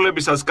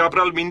შესრულებისას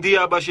კაპრალ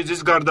მინდია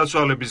აბაშიძის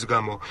გარდაცვალების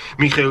გამო.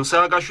 მიხეილ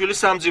სააკაშვილი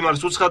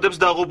სამძიმარს უცხადებს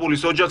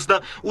დაღუპულის ოჯახს და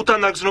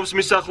უთანაგზნობს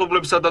მის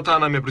ახლობლებსა და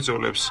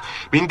თანამებრძოლებს.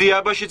 მინდია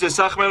აბაშიძე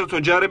სახმელეთო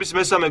ჯარების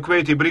მესამე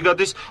ქვეითი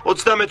ბრიგადის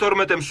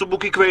 32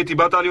 მსუბუქი ქვეითი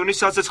ბატალიონის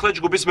სასეცხრე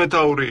ჯგუფის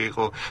მეთაური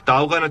იყო და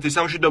ავღანეთის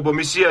სამშვიდობო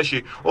მისიაში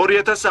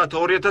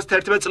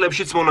 2010-2011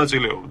 წლებშიც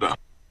მონაწილეობდა.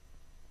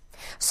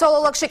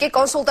 სოლოლაკში კი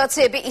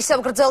კონსულტაციები ისევ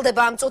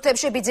გრძელდება ამ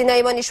წუთებში ბიძინა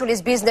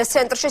ივანიშვილის ბიზნეს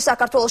ცენტრში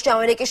საქართველოს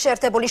ამერიკის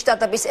შეერთებული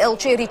შტატების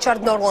ელჩი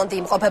რიჩარდ ნორლანდი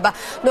იმყოფება.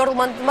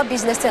 ნორლანდმა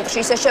ბიზნეს ცენტრში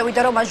ისე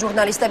შევიდა, რომ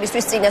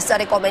ჟურნალისტებისთვის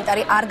წინასწარი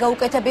კომენტარი არ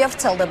გაუკეთებია,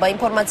 ვრცელდება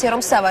ინფორმაცია,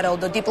 რომ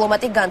სავარაუდო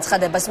დიპლომატი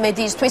განცხადებას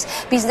მედიისთვის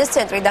ბიზნეს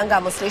ცენტრიდან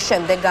გამოსვლის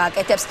შემდეგ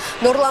გააკეთებს.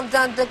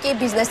 ნორლანდთან კი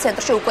ბიზნეს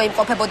ცენტრში უკვე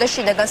იმყოფებოდა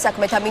შინაგან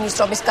საქმეთა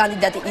მინისტრობის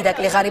კანდიდატი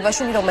ირაკლი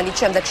ღარიბაშვილი, რომელიც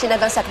შემდეგ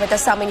შინაგან საქმეთა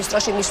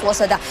სამინისტროში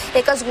მისვლასა და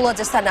ეკას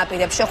გულაძესთან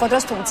აპირებს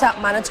შეხვედრას, თუმცა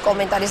მანაც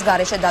კომენტარის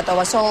გარეშე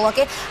დატოვა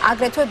სოლოლაკი.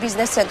 აგრეთვე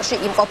ბიზნეს ცენტრში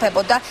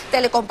იმყოფებოდა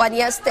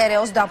ტელეკომპანია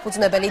სტერეოს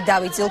დამფუძნებელი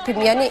დავით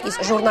ზილფიმიანი. ის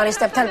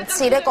ჟურნალისტებთან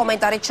მცირე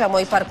კომენტარით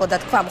შემოიფარგლა და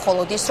თქვა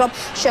მხოლოდ ის, რომ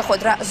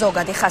შეხვედრა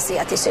ზოგადი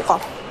ხასიათის იყო.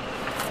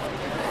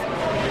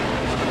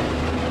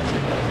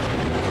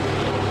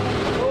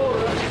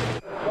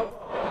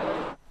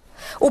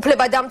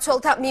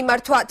 უფლებადამცველთა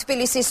მიმართვა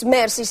თბილისის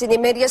მერს, ისინი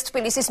მერიას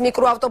თბილისის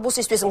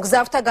მიკროავტობუსისთვის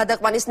მგზავრთა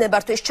გადაყვანის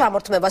ნებართვის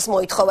ჩამორთმევას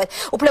მოითხოვენ.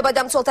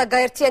 უფლებადამცველთა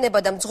გაერთიანება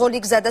და მძღოლი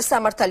გზა და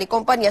სამართალი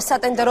კომპანია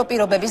სატენდერო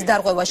პირობების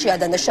დარღვევაში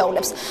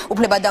ადანაშაულებს.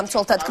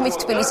 უფლებადამცველთა თქმით,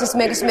 თბილისის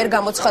მერის მიერ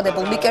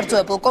გამოცხადებულ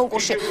მიკერძოებულ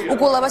კონკურსში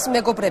უგულავას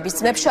მეგობრების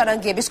ძმებ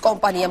შარანგიების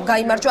კომპანიამ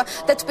გაიმარჯვა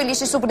და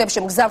თბილისის უბნებში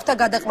მგზავრთა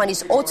გადაყვანის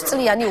 20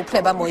 წლიანი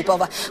უფლება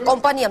მოიპოვა.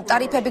 კომპანიამ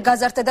ტარიფები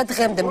გაზარდა და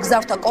დღემდე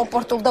მგზავრთა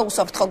კომფორტულ და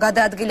უსაფრთხო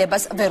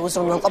გადაადგილებას ვერ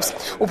უზრუნველყოფს.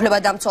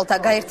 მცველთა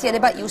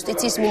გაერთიანება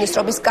იუსტიციის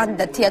მინისტრობის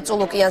კანდიდატ თია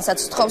წულუკიანსაც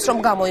სთხოვს, რომ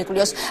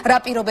გამოიკვლიოს რა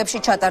პირობებში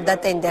ჩატარდა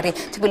ტენდერი.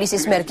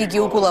 თბილისის მერ გიგი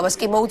უგულავას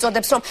კი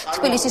მოუწოდებს, რომ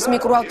თბილისის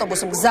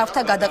მიკროავტობუს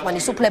მგზავრთა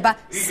გადაყვანის უფლება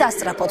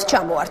სასწრაფოდ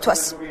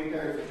ჩამოართვას.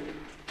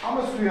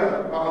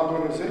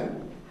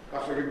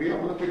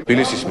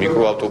 თბილისის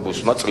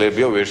მიკროავტობუსმა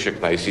წლებია ვერ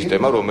შექმნა ის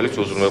სისტემა, რომელიც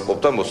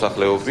უზრუნველყოფდა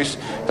მოსახლეობის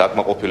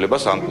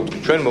დაკმაყოფილებას ამ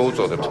კუთხით. ჩვენ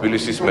მოუწოდებთ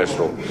თბილისის მერს,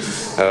 რომ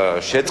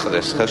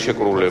შეწყდეს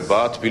ხელშეკრულება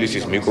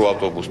თბილისის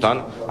მიკროავტობუსთან,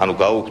 ანუ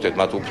გაუქმდეთ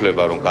მათ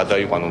უფლება, რომ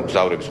გადაიყვანონ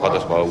მგზავრები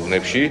სხვადასხვა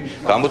უბნებში,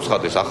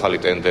 გამოცხადდეს ახალი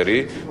ტენდერი,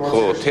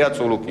 ხო თეა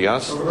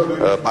წულუკიანს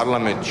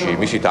პარლამენტში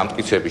მისი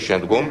დამტკიცების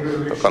შემდგომ,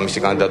 მისი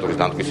კანდიდატურის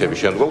დამტკიცების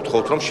შემდგომ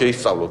ვთხოვთ, რომ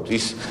შეისწავლოთ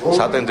ის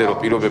სატენდერო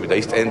პირობები და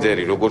ის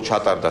ტენდერი როგორ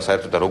ჩატარდა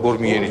საერთოდ და როგორ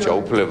მიენიჭა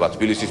უფლება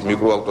თბილისის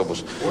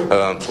მიკროავტობუს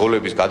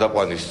მძღოლების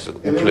გადაყვანის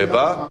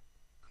უფლება.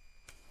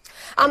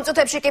 ამ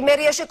წუთებში კი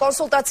მერიაში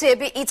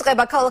კონსულტაციები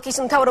იწყება. ქალაქის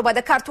მთავრობა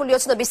და ქართული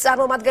ოცნების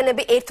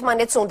წარმომადგენლები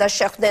ერთმანეთს უნდა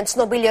შეხვდნენ.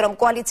 ცნობილია, რომ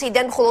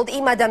კოალიციიდან მხოლოდ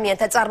იმ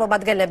ადამიანთა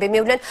წარმომადგენლები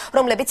მივლენ,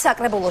 რომლებიც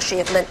საკრებულოში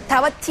იყვნენ.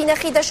 თავად თინა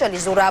ხიდაშელი,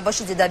 ზურა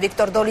აბაშიძე და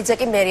ვიქტორ დოლიძე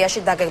კი მერიაში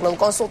დაგეგმილ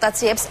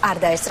კონსულტაციებს არ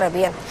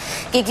დაესწრებიან.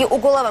 გიგი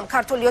უგულავამ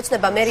ქართული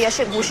ოცნება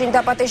მერიაში გუშინ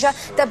დაპატიჟა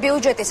და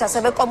ბიუჯეტის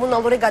ასევე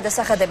კომუნალური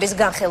გადასახადების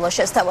განხილვა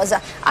შესთავაზა.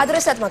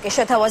 ადრესატმა კი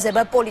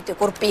შეთავაზება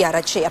პოლიტიკურ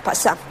პიარად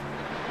შეაფასა.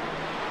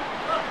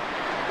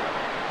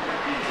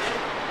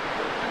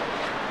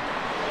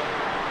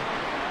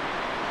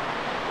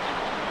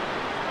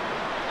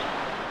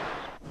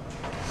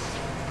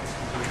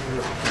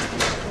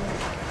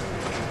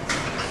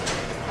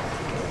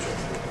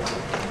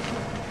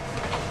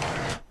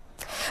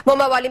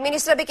 მომავალი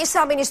მინისტრები კი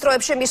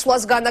სამინისტროებში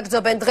მისვლას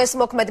განაგრძობენ. დღეს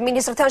მოქმედ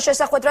მინისტრთან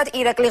შესახვედრად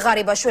ირაკლი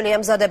ღარიბაშვილი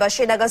ემზადება.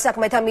 შინაგან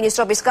საქმეთა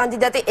მინისტრობის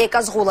კანდიდატი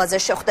ეკას გულაძე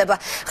შეხვდება.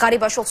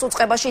 ღარიბაშვილს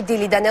უწყებაში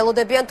დილიდან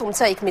ელოდებიან,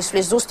 თუმცა იქ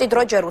მისვლის ზუსტი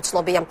დრო ჯერ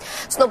უცნობია.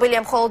 ცნობილია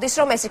მხოლოდ ის,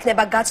 რომ ეს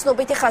იქნება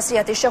გაცნობიტი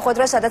ხასიათის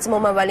შეხვედრა, სადაც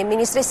მომავალი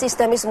მინისტრის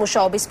სისტემის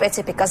მუშაობის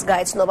სპეციფიკას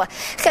გაეცნობა.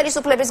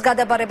 ხელისუფლების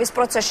გადაბარების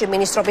პროცესში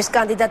მინისტრობის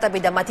კანდიდატები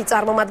და მათი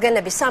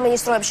წარმომადგენლები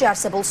სამინისტროებში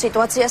არსებულ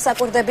სიტუაციას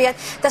აკვირდებიან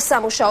და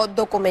სამუშაო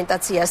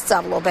დოკუმენტაციას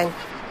სწავლობენ.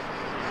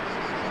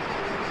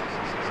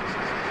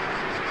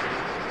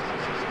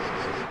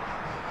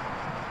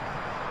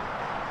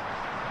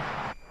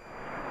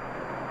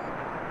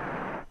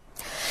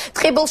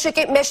 ტყიბულში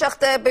კი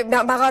მეშახტეები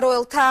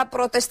მაღაროელთა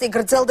პროტესტი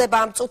გრძელდება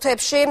ამ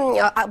წუთებში.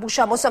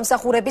 უშა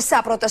მოსამსახურების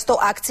საპროტესტო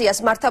აქციას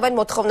მართავენ.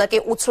 მოთხოვნა კი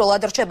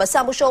უცვლელად რჩება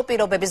სამუშაო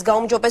პირობების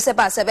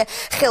გაუმჯობესება, ასევე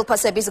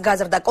ხელფასების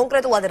გაზრდა.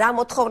 კონკრეტულად რა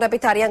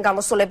მოთხოვნებით არიან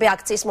გამოსულები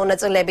აქციის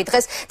მონაწილეები.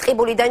 დღეს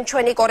ტყიბულიდან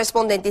ჩვენი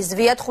კორესპონდენტი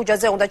ზვიად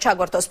ხუჯაძე უნდა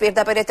ჩაგვერთოს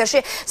პირდაპირ ეთერში.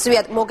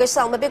 ზვიად,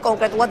 მოგესალმები,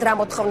 კონკრეტულად რა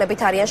მოთხოვნებით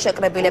არიან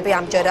შეკრებილები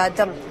ამჯერად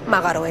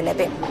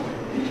მაღაროელები.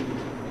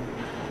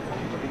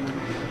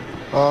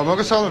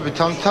 მოგესალმებით.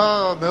 ამთა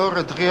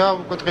მეორე დღეა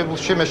უკვე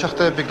ტყიბულში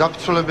მეშახტეები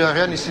გაფიცულები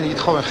არიან. ისინი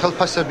ითხოვენ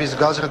ხელფასების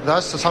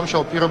გაზრდას,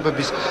 სამუშაო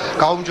პირობების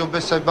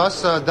გაუმჯობესებას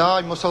და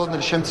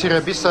მოსალოდნელი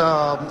შემცირების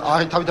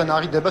თავიდან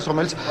არიდებას,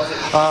 რომელიც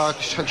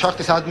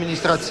შახტის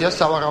ადმინისტრაციას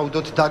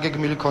სავარაუდოდ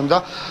დაგეგმილი ქონდა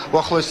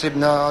უახლოესი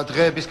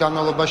დღეების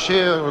განმავლობაში.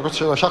 როგორც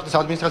შახტის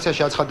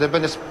ადმინისტრაციაში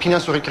აცხადებენ, ეს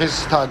ფინანსური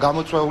კრიზისთან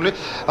გამოწვეული.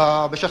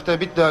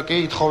 მეშახტეები კი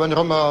ითხოვენ,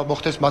 რომ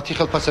მოხდეს მათი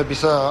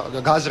ხელფასების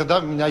გაზრდა,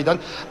 ვინაიდან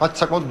მათ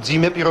საკმაოდ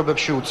მძიმე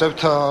პირობებში უწევთ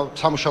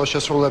სამუშაო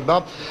შესრულება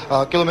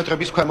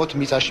კილომეტრების ქვემოთ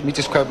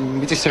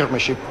მიწის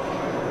სიღრმეში.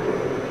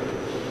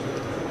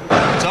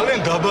 ძალიან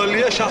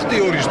დაბალია შახტი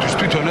 2-ისთვის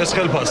თვითონ ეს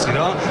ხელფასი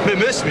რა. მე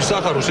მესმის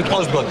სახარო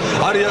სიტყვას ვთქვათ,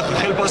 არის ახლა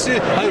ხელფასი,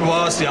 აი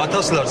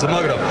 800-1000 ლარზე,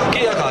 მაგრამ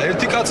კი ახლა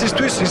ერთი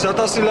კაცისთვის ის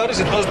 1000 ლარი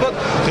სიტყვას ვთქვათ,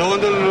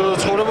 დღევანდელ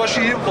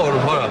ცხოვრებაში იყო,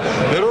 მაგრამ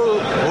მე რო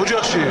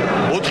ოჯახში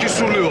 4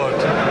 სული ვართ.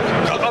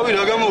 გაყავი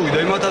რა გამოვიდა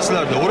იმ 1000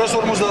 ლარი და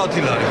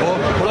 250 ლარი, ხო?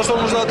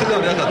 250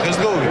 ლარი ახლა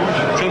დღესდღეობით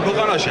ჩვენ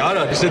ქვეყანაში არ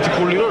არის ესეთი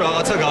ფული, რომ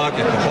რაღაცა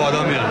გააკეთო, ხო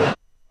ადამიანს.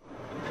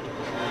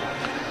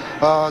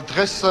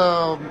 დღეს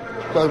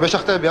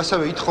მეშახტეები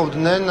ასევე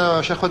ითხოვდნენ,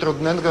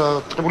 შეხვედროდნენ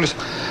კრებულის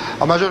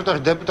მაჟორიტარი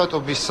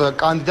დეპუტატობის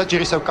კანდიდატ,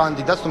 ჯირისევ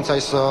კანდიდატს, თუმცა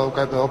ის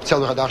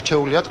ოფიციალურად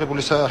არჩეულია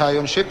კრებულის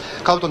რაიონში,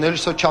 ქალბატონ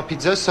ელისო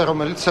ჩაფიძეს,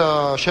 რომელიც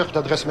შეხვდა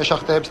დღეს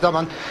მეშახტეებს და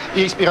მან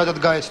ის პირადად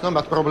გაეცნო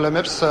მათ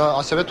პრობლემებს,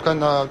 ასევე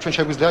ჩვენ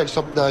შეგვიძლია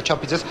ელისო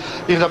ჩაფიძეს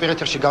პირდაპირ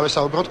ეთერში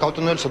გავესაუბროთ.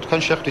 ქალბატონ ელისო,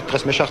 თქვენ შეხვდით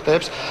დღეს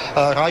მეშახტეებს,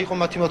 რა იყო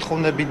მათი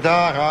მოთხოვნები და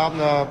რა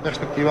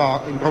პერსპექტივა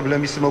იმ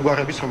პრობლემის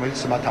მოგვარების,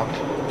 რომელიც მათ აქვთ?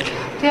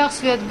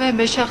 დიახსვიათ, მე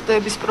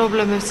მეშახტეების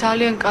პრობლემებს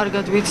ძალიან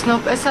კარგად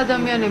ვიცნობ. ეს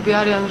ადამიანები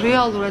არიან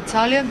რეალურად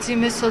ძალიან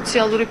მძიმე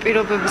სოციალური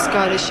პირობების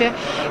გარეშე.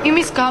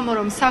 იმის გამო,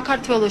 რომ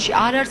საქართველოში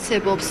არ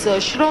არსებობს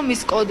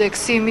შრომის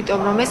კოდექსი,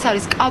 იმიტომ რომ ეს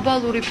არის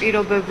კაბალური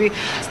პირობები,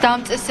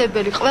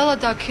 დამწესებელი ყველა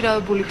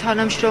დაქირავებული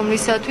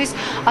თანამშრომლისათვის,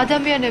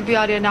 ადამიანები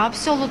არიან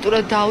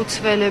აბსოლუტურად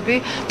დაუცველები.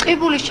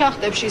 ტყიბულის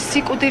შახტებში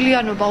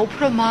სიკვდილიანობა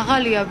უფრო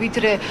მაღალია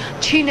ვიდრე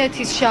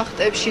ჩინეთის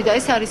შახტებში და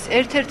ეს არის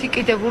ერთ-ერთი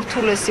კიდევ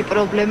ურთულესი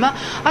პრობლემა.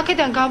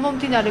 აქედან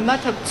გამომდინარე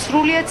მათ აქვს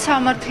სრულიად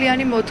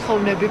სამართლიანი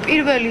მოთხოვნები.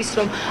 პირველი ის,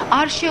 რომ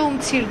არ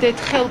შეუმცირდეთ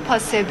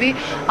ხელფასები,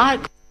 არ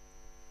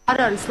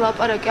არის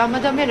ლაპარაკი ამ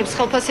ადამიანებს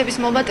ხელფასების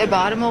მომატება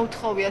არ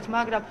მოუთხოვიათ,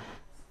 მაგრამ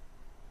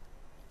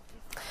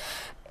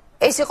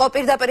ეს იყო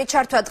პირდაპირი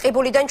ჩართვა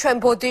ტყიბულიდან, ჩვენ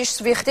ბოდიშს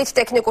ვიხდით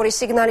ტექნიკური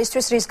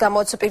სიგნალისთვის, რის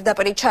გამოც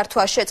პირდაპირი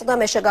ჩართვა შეწყდა.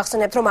 მე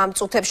შეგახსენებთ, რომ ამ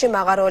წუთებში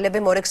მაღაროელები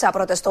მორიგ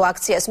საპროტესტო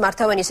აქციას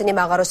მართავენ. ისინი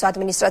მაღაროს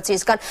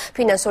ადმინისტრაციისგან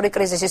ფინანსური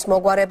კრიზისის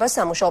მოგვარებას,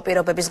 სამუშაო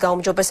პირობების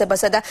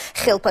გაუმჯობესებასა და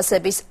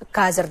ხელფასების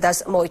გაზრდას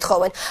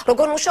მოითხოვენ.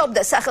 როგორ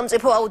მუშაობდა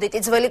სახელმწიფო აუდიტი?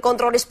 ძველი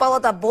კონტროლის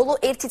პალატა ბოლო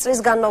 1 წლის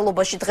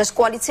განმავლობაში დღეს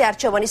კოალიცია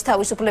არჩევანის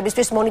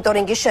თავისუფლებისთვის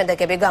მონიტორინგის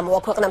შედეგები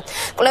გამოაქვეყნა.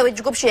 კვლევით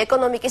ჯგუფში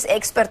ეკონომიკის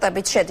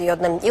ექსპერტებიც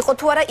შედიოდნენ. იყო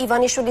თუ არა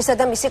ივანიშვილისა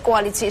და მისი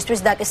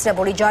კოალიციისთვის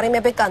დაკისრებული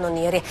ჯარიმები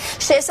კანონიერი.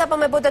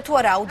 შეესაბამებოდა თუ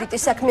არა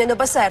აუდიტის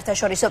საქმიანობა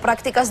საერთაშორისო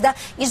პრაქტიკას და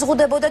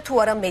იზღუდებოდა თუ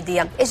არა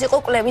მედია. ეს იყო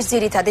კვლევის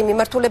ძირითადი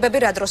მიმართულებები,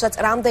 რა დროსაც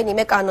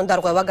რამდენიმე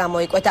კანონდარღვევა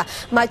გამოიკვეთა.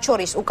 მათ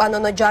შორის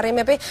უკანონო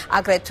ჯარიმები,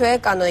 აგრეთვე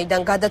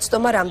კანონიდან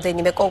გადაცდომა,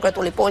 რამდენიმე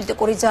კონკრეტული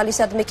პოლიტიკური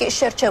ძალისადმი კი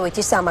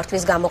შერჩევითი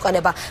სამართლის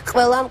გამოყენება.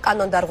 ყველა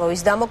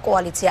კანონდარღვევის დამო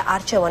კოალიცია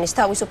არჩევანის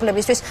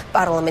თავისუფლებისთვის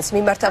პარლამენტს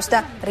მიმართავს და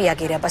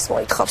რეაგირებას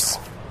მოითხოვს.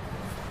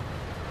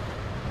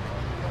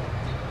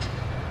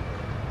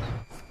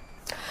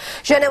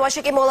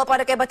 ჟენევაში კი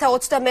მოლაპარაკებათა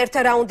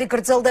 21 რაუნდი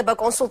გრძელდება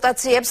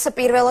კონსულტაციებს.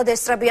 პირველად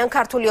ესწრებიან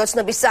ქართული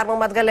ოცნების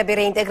წარმომადგენლები,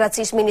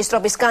 რეინტეგრაციის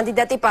მინისტრობის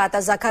კანდიდატი პაატა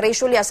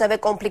ზაქარიშვილი, ასევე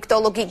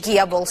კონფლიქტოლოგი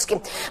გია ვოლსკი.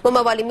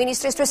 მომავალი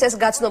მინისტრისთვის ეს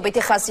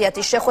გაცნობიტი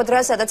ხასიათის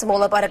შეხვედრაა, სადაც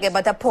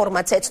მოლაპარაკებათა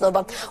ფორმატს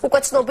ეცნობა. უკვე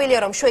ცნობილია,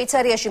 რომ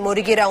შვეიცარიაში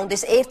მორიგი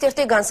რაუნდის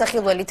ერთ-ერთი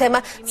განსახილველი თემა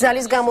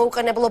ძალის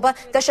გამოუყენებლობა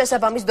და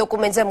შესაბამის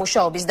დოკუმენტზე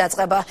მუშაობის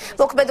დაწყება.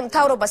 მოქმედ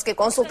მთავრობას კი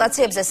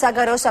კონსულტაციებზე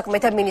საგარეო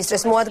საქმეთა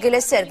მინისტრის მოადგილე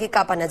სერგი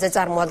კაპანაძე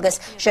წარმოადგენს.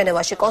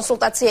 ჟენევაში კონსულტაციები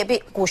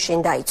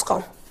გუშინ დაიწყო.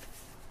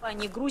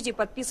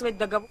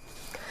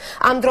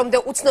 ამ დრომდე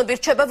უცნობი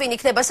რჩება, ვინ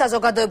იქნება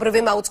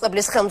საზოგადოებრივი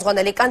მაუწყებლის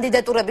ხელმძღვანელი.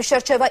 კანდიდატურების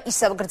შერჩევა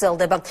ისევ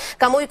გრძელდება.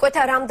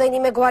 გამოიკვეთა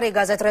რამდენიმე გვარი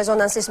გაზეთ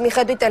რეზონანსის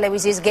მიხედვით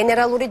ტელევიზიის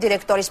გენერალური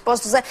დირექტორის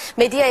პოსტზე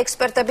მედია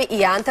ექსპერტები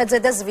ია ანთაძე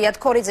და ზვიად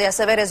ქორიძე,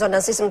 ასევე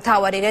რეზონანსის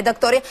მთავარი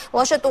რედაქტორი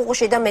ლაშა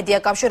ტუღუში და მედია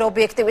კავშირ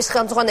ობიექტივის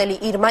ხელმძღვანელი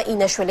ირმა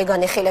ინაშვილი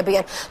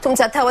განეხილებიან.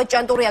 თუმცა თავად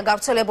ჭანტურია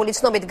გავრცელებული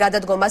ცნობით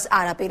გადადგომას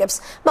არ აპირებს.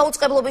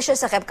 მაუწყებლობის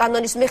შესახებ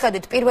კანონის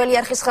მიხედვით პირველი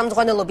არხის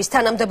ხელმძღვანელობის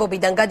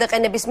თანამდებობიდან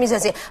გადაყენების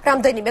მიზეზი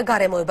რამდენიმე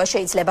გარემოება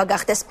შეიძლება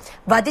გახდეს.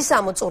 ვადის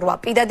ამოწურვა,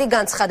 პირადი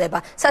განცხადება,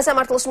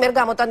 სასამართლოს მიერ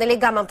გამოტანილი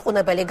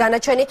გამამტყუნებელი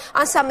განაჩენი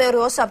ან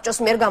სამეურვეო საბჭოს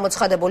მიერ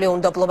გამოცხადებული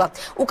უნდობლობა.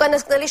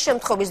 უკანასკნელის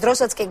შემთხვევის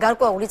დროსაც კი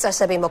გარკვეული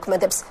წესები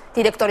მოქმედებს.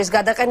 დირექტორის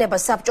გადაყენება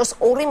საბჭოს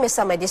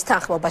 2/3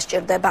 თანხმობა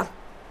სჭირდება.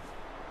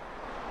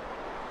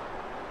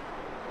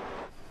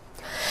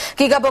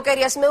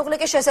 გიგაბოკერიას მეუღლე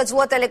კი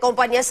შესაძლოა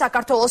ტელეკომპანია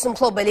საქართველოს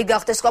მფლობელი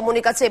გახდეს.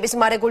 კომუნიკაციების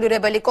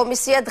მარეგულირებელი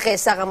კომისია დღეს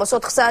საღამოს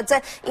 4 საათზე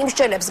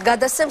იმსჯელებს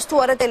გადასცემს თუ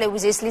არა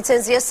ტელევიზიის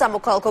ლიცენზიას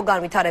სამოქალაქო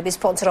განვითარების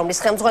ფონდს, რომლის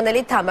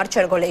ხელმძღვანელი თამარ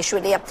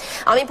ჩერგოლეიშვილია.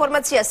 ამ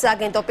ინფორმაციას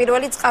სააგენტო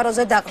პირველი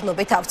წყაროზე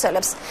დაყრდნობით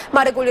ავრცელებს.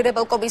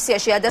 მარეგულირებელ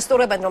კომისიაში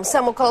ადასტურებენ, რომ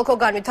სამოქალაქო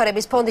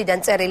განვითარების ფონდიდან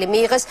წერილი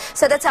მიიღეს,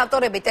 სადაც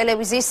ავტორები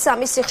ტელევიზიის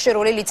 3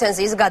 სიხშირული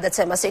ლიცენზიის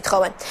გადაცემას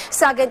ითხოვენ.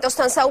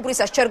 სააგენტოსთან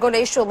საუბრისას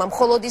ჩერგოლეიშვილმა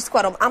მხოლოდ ის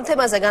თქვა, რომ ამ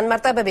თემაზე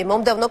განმარტებები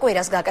მომდევნო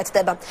კვირას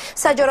გაკეთდება.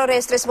 საჯარო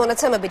რეესტრის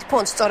მონაცემებით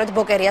ფონდს სწორედ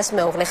ბოკერიას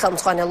მეუღლე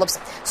ხელმძღვანელობს.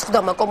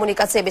 სხდომა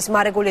კომუნიკაციების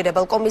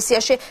მარეგულირებელ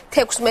კომისიაში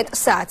 16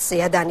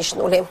 საათზეა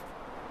დანიშნული.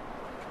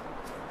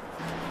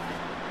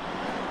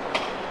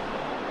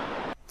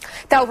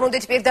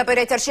 დაუბრუნდით პირდაპირ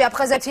ეთერში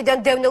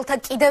აფხაზეთიდან დევნილთა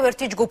კიდევ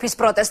ერთი ჯგუფის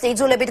პროტესტი.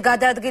 იძულებით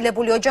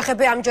გადაადგილებული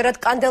ოჯახები ამჯერად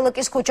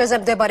კანდელაკის ქუჩაზე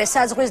მდებარე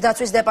საზღვის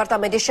დაცვის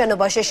დეპარტამენტის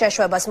შენობაში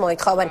შეშვებას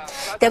მოითხოვენ.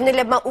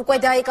 დევნილებმა უკვე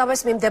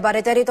დაიკავეს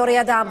მიმდებარე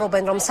ტერიტორია და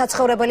ამბობენ, რომ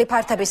საცხოვრებელი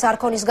ფართების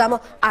არქონის გამო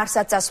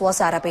არსად წასვლას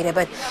არ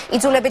აპირებენ.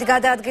 იძულებით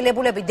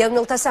გადაადგილებულები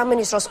დევნილთა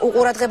სამინისტროს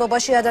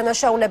უყურადღებობაში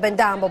ადანაშაულებენ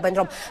და ამბობენ,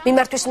 რომ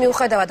მიმართვის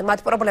მიუხედავად მათ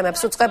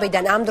პრობლემებს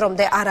უწყებიდან ამ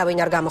დრომდე არავინ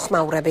არ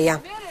გამოხმაურებია.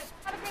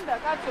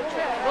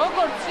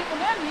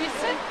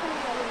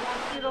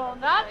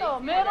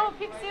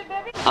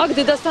 აქ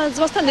დედასთან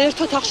ძმასთან ერთ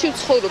ოთახში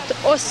ვცხოვრობთ.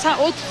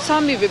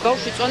 სამივე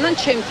ბავშვი წვანან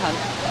ჩემთან.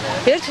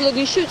 ერთ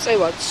ლოგინში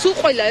ვწევართ. სულ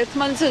ყველა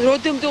ერთმანეთს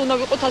როდემდე უნდა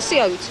ვიყოთ ასე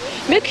არ ვიცი.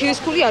 მე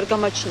ქირისფული არ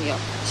გამაჩნია.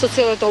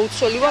 სოციალურად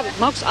დაუცველი ვარ,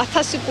 მაქვს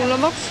 1000 ფულა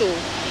მაქვს სულ.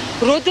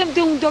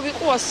 როდემდე უნდა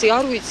ვიყო ასე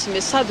არ ვიცი მე,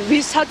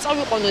 სად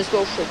წავიყვანო ეს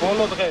ბავშვები.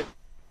 ბოლო დღე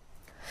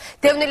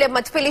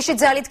დევნილებმა თბილისში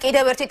ძალით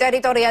კიდევ ერთი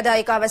ტერიტორია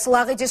დაიკავეს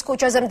ლაღიძის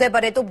ქუჩაზე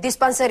მდებარე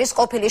ტუბ-დისპანსერის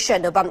ყოფილი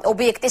შენობა.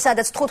 ობიექტი,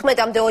 სადაც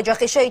 15-მდე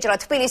ოჯახი შეიჭრა,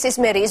 თბილისის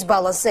მერიის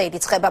ბალანსზე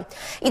ირიცხება.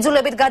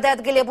 იძულებით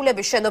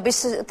გადაადგილებულები შენობის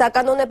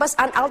დაკანონებას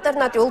ან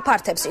ალტერნატიულ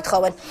ფართებს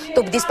ითხოვენ.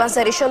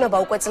 ტუბ-დისპანსერის შენობა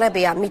უკვე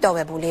წლებია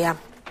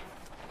მიტოვებულია.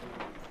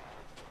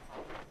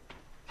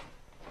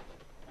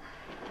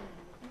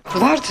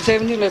 ვართ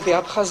დევნილები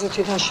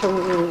აფხაზეთიდან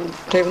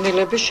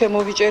დევნილები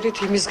შემოვიჭერით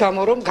იმის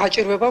გამო რომ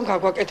გაჭირვებამ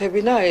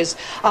გაგვაკეთებინა ეს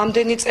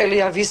ამდენი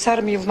წელია ვის არ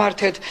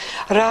მივმართეთ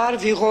რა არ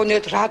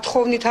ვიღონეთ რა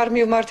თხოვნით არ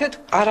მივმართეთ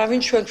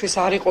არავინ ჩვენთვის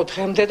არ იყო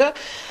დღემდე და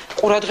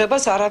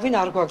ყურადღებას არავინ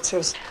არ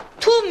გვაქცევს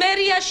თუ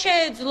მერია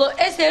შეეძლო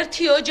ეს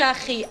ერთი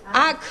ოჯახი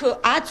აქ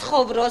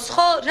აცხოვროს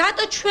ხო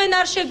რატო ჩვენ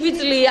არ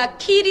შეგვიძლია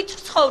ქირით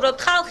ვცხოვრობთ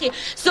ხალხი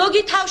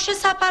ზოგი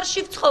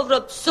თავშესაფარში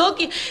ვცხოვრობთ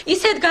ზოგი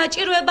ისეთ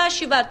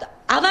გაჭირვებაში ვართ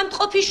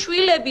ავამტყოფი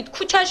შვილებით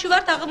ქუჩაში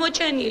ვართ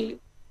აღმოჩენილი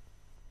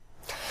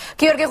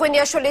გიორგი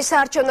ღვინიაშვილის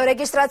საარჩევნო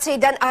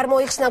რეგისტრაციიდან არ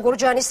მოიხსნა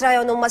გურჯაანის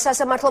რაიონულმა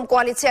სასამართლომ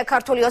კოალიცია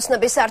ქართული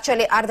ოცნების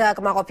არჩელი არ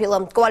დააკმაყოფილა.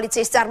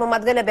 კოალიციის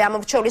წარმომადგენლები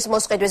ამორჩევლის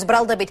მოსყიდვის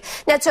ბრალდებით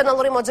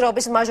ნაციონალური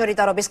მოძრაობის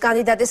მაჟორიტარობის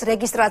კანდიდატის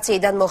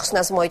რეგისტრაციიდან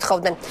მოხსნას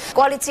მოითხოვდნენ.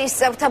 კოალიციის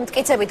წევრთა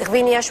მტკიცებით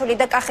ღვინიაშვილი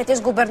და კახეთის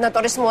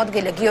გუბერნატორის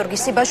მოადგილე გიორგი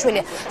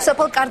სიბაშვილი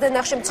სოფელ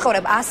კარდენახში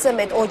მცხოვრებ 100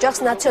 მეტ ოჯახს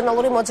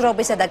ნაციონალური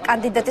მოძრაობისა და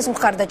კანდიდატის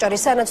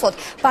მხარდაჭერის სანაცვლოდ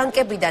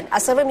ბანკებიდან,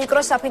 ასევე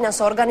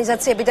მიკროსაფინანსო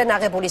ორგანიზაციებიდან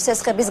აღებული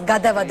სესხების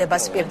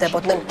გადავადებას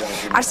პირდებოდნენ.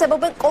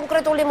 არსებობენ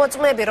კონკრეტული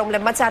მოწმეები,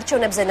 რომლებმაც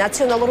არჩევნებზე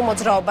ნაციონალურ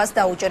მოძრაობას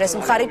დაუჭერეს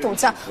მხარი,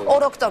 თუმცა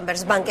 2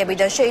 ოქტომბერს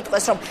ბანკებიდან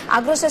შეიტყვეს, რომ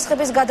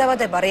აგროსესხების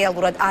გადავადება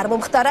რეალურად არ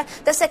მომხდარა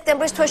და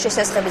სექტემბრის თვეში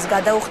სესხების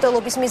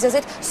გადაუხდელობის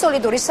მიზეზით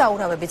სოლიდური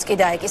საურავებიც კი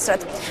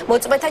დაეკისრათ.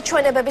 მოწმეთა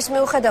ჩვენებების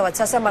მიუხედავად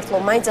სასამართლო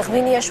მაინც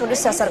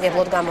ღვინიაშვილის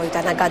სასარგებლოდ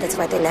გამოიტანა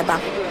გადაწყვეტილება.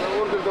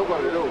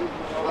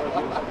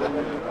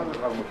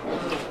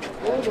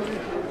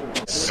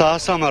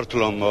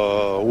 სასამართლომ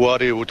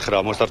უარი უთხრა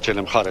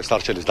მოსარჩენე მხარეს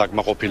არჩელის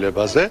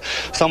დაკმაყოფილებაზე.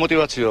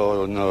 სამოტივაციო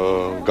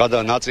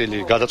ნაწილი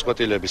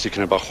გადაწყვეტილების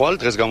იქნება ხვალ,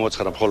 დღეს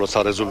გამოაცხადა მხოლოდ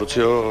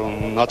სარეზოლუციო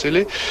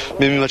ნაწილი.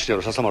 მე მიმაჩნია,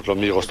 რომ სასამართლომ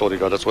მიიღო სწორი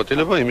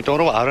გადაწყვეტილება, იმიტომ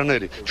რომ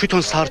არანაირი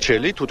თვითონ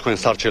სარჩელი, თუ თქვენ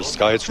სარჩელს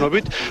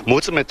გაეცნობით,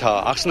 მოწმეთა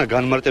ახსნა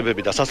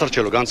განმარტებები და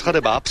სასარჩელო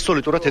განცხადება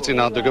აბსოლუტურად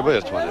ეწინააღმდეგება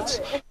ერთმანეთს.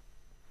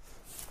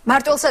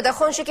 მარტვილსა და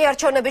ხონში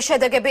არჩევნების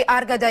შედეგები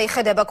არ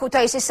გადაიხედება.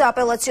 ქუთაისის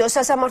სააპელაციო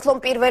სასამართლომ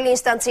პირველი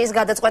ინსტანციის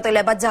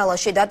გადაწყვეტილება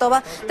ძალაში დატოვა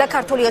და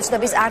ქართული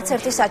ოცნების არც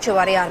ერთი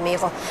საჩივარი არ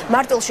მიიღო.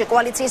 მარტვილში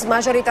კოალიციის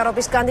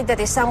მაჟორიტარობის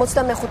კანდიდატის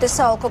 65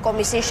 საოლქო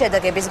კომისიის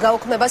შედეგების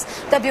გაუქმებას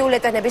და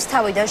ბიულეტენების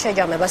თავიდან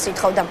შეჯამებას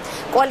ითხოვდა.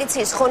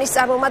 კოალიციის ხონის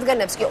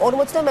წარმომადგენლებს კი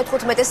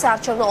 54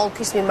 საარჩევნო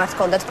ოლქის მიმართ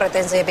ჰქონდათ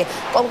პრეტენზიები.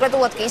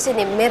 კონკრეტულად კი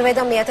ისინი მერვე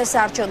და მეათე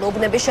საარჩევნო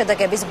უბნების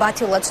შედეგების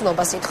ბათილად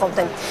ცნობას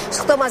ითხოვდნენ.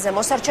 სხდომაზე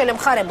მოსარჩელი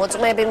მხარე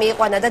მოწმეები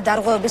მიიყვანა და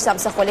დარღვევების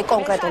ამსახველი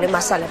კონკრეტული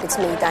მასალებიც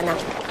მიიტანა.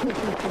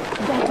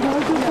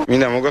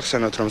 მინდა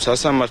მოგახსენოთ, რომ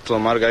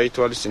სასამართლომ არ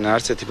გაითვალისწინა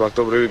არც ერთი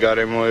ფაქტობრივი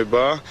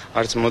გარემოება,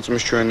 არც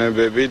მოწმის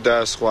ჩვენებები და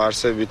სხვა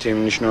არსებითი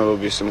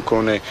მნიშვნელობის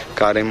მქონე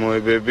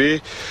გარემოებები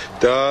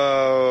და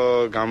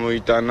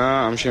გამოიტანა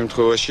ამ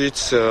შემთხვევაშიც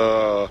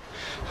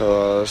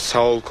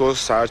საოლქო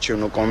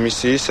საარჩევნო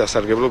კომისიის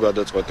სასარგებლო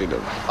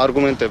გადაწყვეტილება.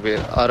 არგუმენტები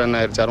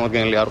არანაირი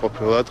წარმოდგენილი არ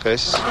ყოფილა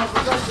დღეს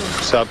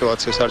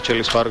სააპელაციო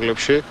არჩელის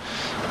ფარგლებში.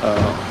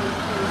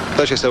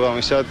 და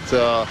შესაბამისად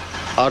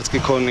არც კი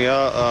ქონია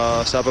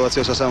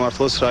სააპელაციო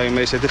სასამართლოს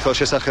რაიმე ისეთი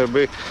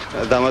ხელშესახები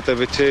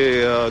დამატებითი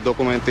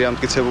დოკუმენტი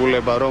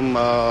ამტკიცებულება, რომ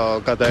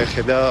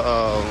გადაეხედა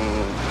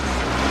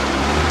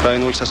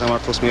რაიონული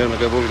სასამართლოს მიერ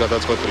მიღებული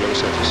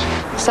გადაწყვეტილებისათვის.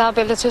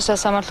 სააპელაციო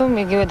სასამართლომ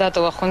იგივე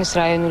დატოვა ხონის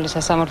რაიონული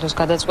სასამართლოს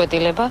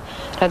გადაწყვეტილება,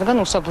 რადგან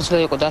უსაფუძვლო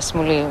იყო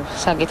დასმული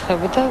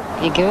საკითხები და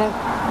იგივე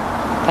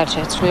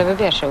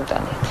დარჩენილებები არ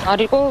შეუტანიათ. არ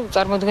იყო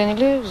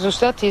წარმოდგენილი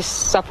ზუსტად ის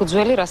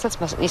საფუძველი, რასაც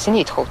ისინი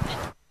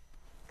ითხოვდნენ.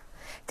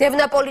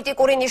 დევნა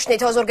პოლიტიკური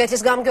ნიშნით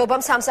ოზურგეთის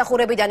გამგეობამ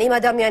სამსახურებიდან იმ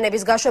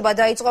ადამიანების გაშვება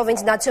დაიწყო,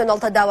 ვინც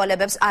ნაციონალთა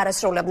დავალებებს არ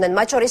ასრულებდნენ.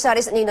 მათ შორის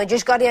არის ნინო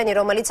ჯიშკარიანი,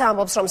 რომელიც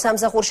ამბობს, რომ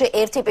სამსახურში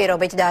ერთი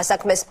პირობით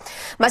დაასაქმეს.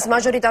 მას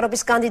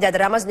მაჟორიტარობის კანდიდატ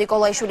რამაზ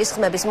ნიკოლაიშვილის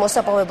ხმების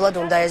მოსაპოვებლად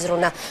უნდა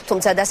ეზრუნა,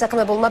 თუმცა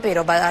დასაქმებულმა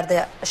პირობა არ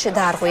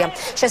დაარღვია.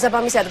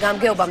 შესაბამისად,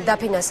 გამგეობამ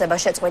დაფინანსება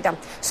შეწყვიტა.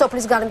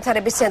 სოფლის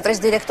განვითარების ცენტრის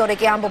დირექტორი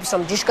კი ამბობს,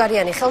 რომ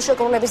ჯიშკარიანი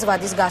ხელშეკრულების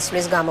ვადის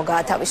გასვლის გამო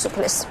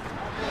გაათავისუფლეს.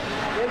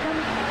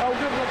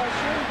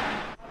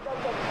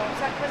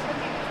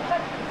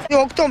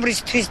 ოქტომბრის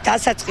თვის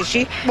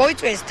დასაწყისში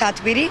მოიწვიეს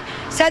თათბირი,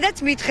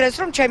 სადაც მითხრეს,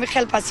 რომ ჩემი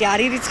ხელფასი არ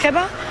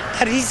ირიცხება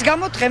და რის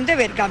გამო დღემდე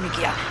ვერ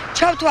გამიგია.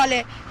 ჩავთვალე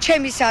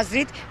ჩემის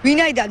აზრით,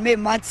 ვინაიდან მე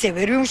მათზე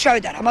ვერ ვიმუშავე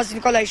და რამაზ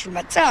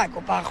ნიკოლაიშვილმა წააგო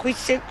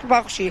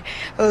ბაღში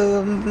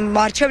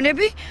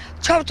მარჩევნები,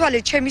 ჩავთვალე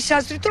ჩემის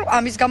აზრით, რომ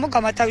ამის გამო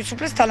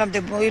გამათავისუფლეს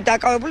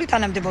დაკავებული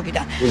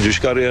თანამდებობიდან.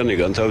 ჯიშკარიანი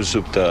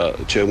განთავისუფლდა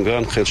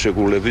ჩემგან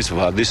ხელშეკრულების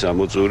ვადის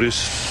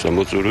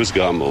ამოწურვის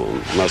გამო.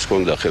 მას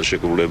ჰქონდა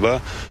ხელშეკრულება.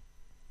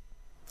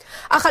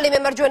 ახალი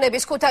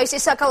მემარჯვენების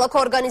ქუთაისის საქალაქო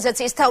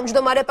ორგანიზაციის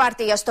თავმჯდომარე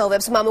პარტია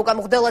სტოვებს. მამუკა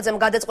მღვდელაძემ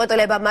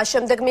გადაწყვეტილება მას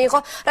შემდეგ მიიღო,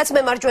 რაც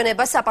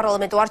მემარჯვენება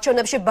საპარლამენტო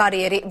არჩევნებში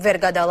ბარიერი ვერ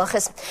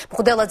გადაალახეს.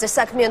 მღვდელაძე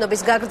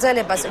საქმიანობის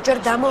გაგრძელებას ჯერ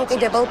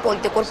დამოუკიდებელ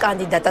პოლიტიკურ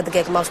კანდიდატად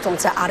გეგმავს,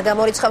 თუმცა არ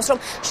გამორიცხავს, რომ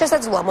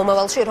შესაძლოა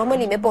მომავალში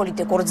რომელიმე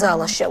პოლიტიკურ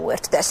ძალას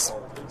შეუერთდეს.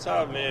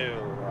 მე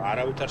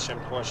არავითარ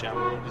შემთხვევაში ამ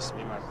გუნდის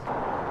მიმართ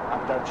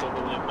არ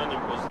დარჩენილებმა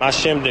მას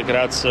შემდეგ,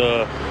 რაც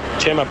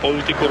ჩემმა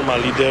პოლიტიკურმა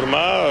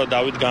ლიდერმა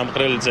დავით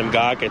გამყრელიძემ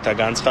გააკეთა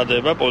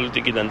განცხადება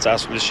პოლიტიკიდან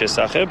წასვლის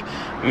შესახებ,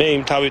 მე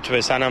იმ თავითვე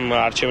სანამ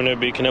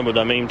არჩევნები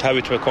იქნებოდა, მე იმ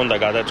თავითვე ქონდა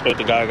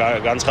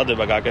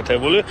განცხადება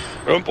გაკეთებული,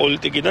 რომ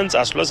პოლიტიკიდან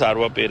წასვლას არ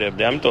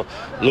ვაპირებდი. ამიტომ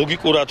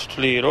ლოგიკურად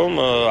ვთვლი, რომ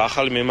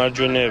ახალი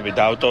მემარჯვენეები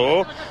დავტოვო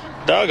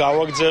და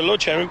გავაგრძელო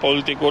ჩემი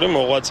პოლიტიკური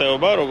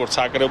მოღვაწეობა, როგორც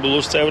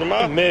საკრებულოს წევრმა.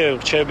 მე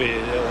ვრჩები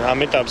ამ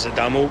ეტაპზე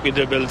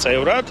დამოუკიდებელ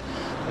წევრად,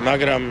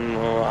 მაგრამ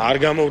არ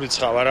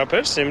გამორიცხავ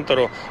არაფერს, იმიტომ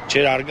რომ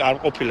ჯერ არ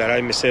ყოფილა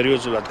რაიმე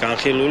სერიოზულად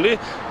განხილული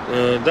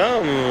და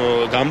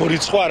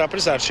გამორიცხვა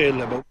არაფერს არ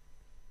შეიძლება.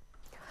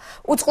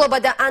 უწყლობა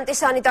და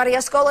ანტისანიტარია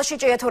სკოლაში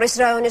ჭიათურის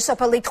რაიონის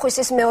სოფელ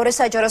ლითხვისის მეორე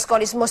საჯარო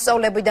სკოლის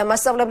მოსწავლეები და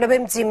მასწავლებლები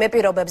მძიმე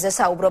პირობებზე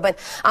საუბრობენ.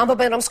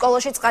 ამბობენ, რომ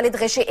სკოლაში წყალი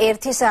დღეში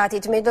 1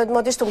 საათით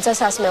მოდის, თუმცა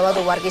სასმელად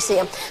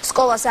უვარგისია.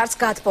 სკოლას არც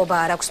გათბობა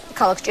არ აქვს.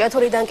 ქალაქ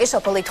ჭიათურიდან კი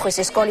სოფელ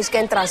ლითხვისის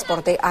სკოლისკენ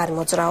ტრანსპორტი არ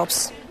მოძრაობს.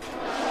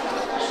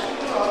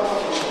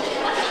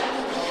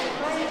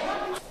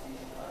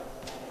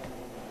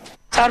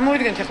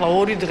 წარმოვიდგენთ ახლა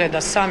 2 დღე და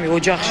 3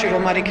 ოჯახში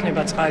რომ არ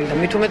იქნება წყალი და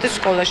მით უმეტეს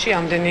სკოლაში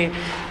ამდენი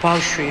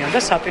ბავშვია და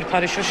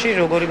საპირფარეშოში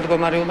როგორი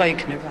მდგომარეობა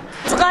იქნება.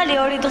 წყალი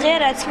 2 დღეა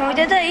რაც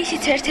მოვიდა და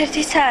ისიც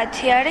 1-1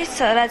 საათი არის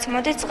რაც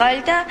მოდის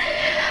წყალი და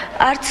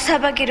არც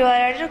საბაგირო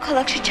არ არის რომ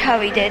ქალაქში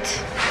ჩავიდეთ.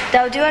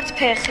 დავდივართ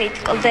ფეხით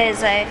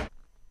კლდეზე.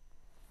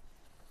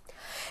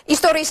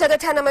 ისტორიისა და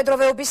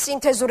თანამედროვეობის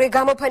სინთეზური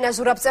გამოფენა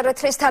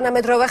ზურაბწერეთლის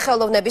თანამედროვე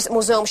ხელოვნების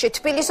მუზეუმში.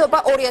 თბილისობა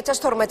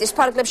 2012-ის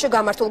ფარგლებში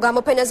გამართულ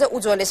გამოფენაზე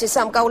უძველესი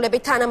სამკაულები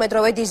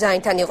თანამედროვე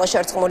დიზაინთან იყო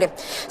შერწყმული.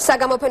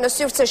 საგამოფენო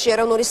სივრცეში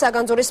ეროვნული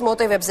საგანძურის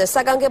მოტივებზე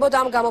საგანგებოდ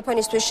ამ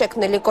გამოფენისთვის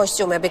შექმნილი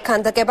კოსტიუმები,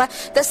 ქანდაკება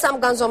და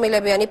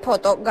სამგანზომილებიანი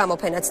ფოტო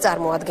გამოფენაც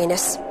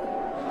წარმოადგენეს.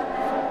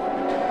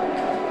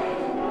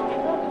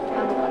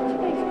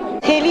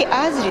 მთელი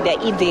აზრი და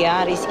იდეა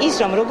არის ის,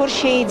 რომ როგორ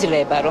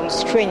შეიძლება, რომ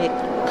ჩვენი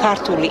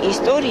ქართული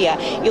ისტორია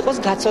იყოს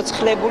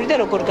გაცოცხლებული და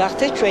როგორ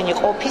გახდეს ჩვენი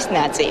ყოფის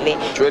ნაწილი.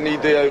 ჩვენი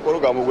იდეა იყო,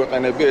 რომ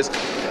გამოგვეყენები ეს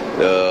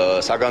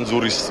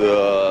საგანძურის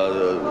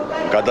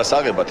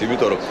გადასაღებად,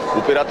 იმიტომ რომ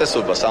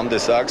უპირატესობას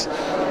ამდენს აქვს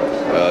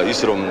ის,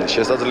 რომ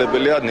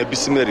შესაძლებელია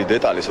ნებისმიერი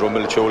დეტალის,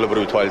 რომელიც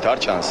ჩვეულებრივი თვალით არ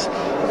ჩანს,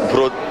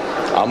 უფრო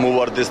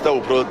ამოვარდეს და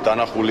უფრო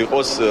დანახული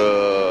იყოს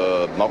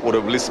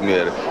მაყურებლის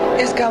მიერ.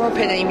 ეს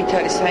გამოფენა იმით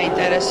არის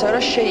საინტერესო,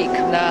 რომ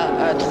შეიქმნა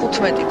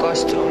 15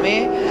 კოსტიუმი,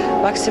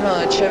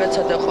 მაქსიმალურად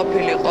შევეცადა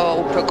ყოფილიყო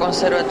უფრო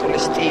კონსერვატული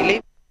სტილი.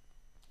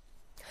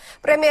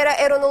 პრემიერა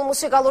ეროვნულ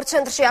მუსიკალურ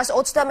ცენტრში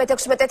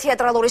 126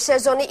 თეატრალური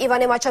სეზონი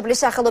ივანე მაჩაბლის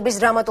სახელობის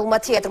დრამატულმა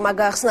თეატრმა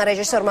გაახსნა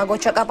რეჟისორმა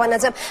გოჩა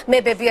კაპანაძემ,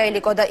 მებებია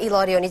ილიკო და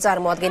ილარიონი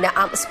წარმოადგინა.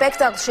 ამ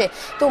სპექტაკლში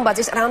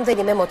დუმბაძის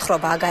რამდენიმე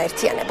მოთხრობაა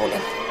გაერთიანებული.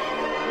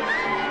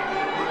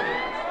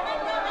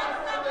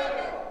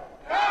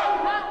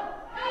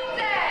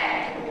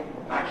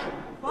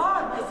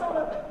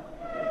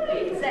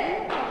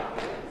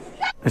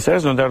 ეს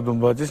არის ნოდარ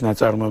დუმბაძის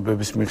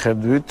ნაწარმოებების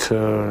მიხედვით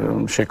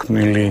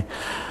შექმნილი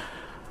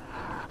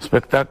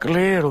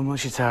სპექტაკლი,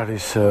 რომელშიც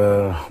არის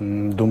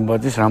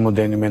დუმბაძის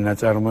რამოდენიმე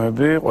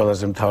ნაწარმოები,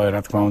 ყველაზე მთავარი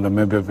რა თქმა უნდა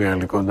მებებია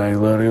ილიკო და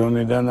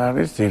ილარიონიდან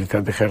არის,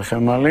 ძირითადი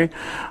ხერხემალი,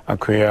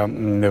 აქვეა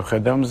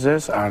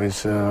ნევხედამზეს, არის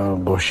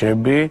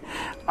ბოშები,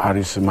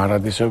 არის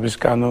მარადისობის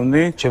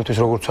კანონი. ჩემთვის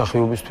როგორც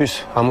მსახიობისთვის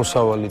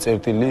ამოსავალი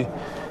წერტილი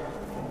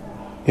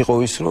იყო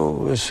ის,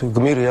 რომ ეს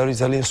გმირი არის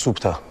ძალიან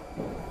სუფთა,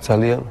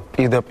 ძალიან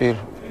პირდაპირ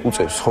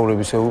უწევს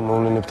ცხოვრებისეულ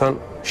მოვლენებთან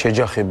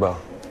შეჯახება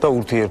და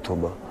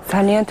ურთიერთობა.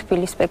 ძალიან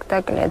თბილი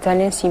სპექტაკლია,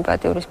 ძალიან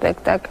სიმპათიური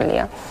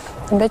სპექტაკლია.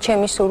 და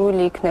ჩემი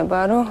სურვილი იქნება,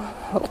 რომ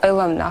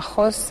ყველამ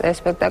ნახოს ეს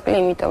სპექტაკლი,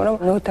 იმიტომ რომ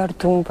ნოდარ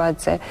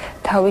დუმბაძე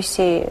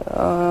თავისი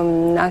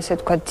ასე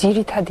თქვა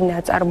ძირითადი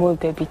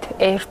ნაწარმოებებით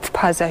ერთ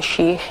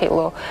ფაზაში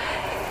იხილო,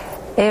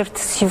 ერთ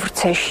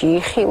სივრცეში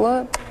იხილო,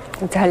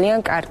 ძალიან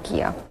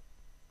კარგია.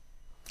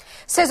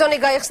 სეზონი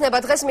გაიხსნება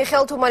დღეს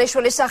მიხეილ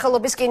თუმანიშვილის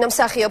სახელობის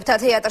კინომსახიობთა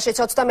თეატრში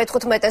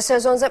 35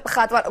 სეზონზე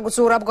მხატვარ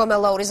ზურაბ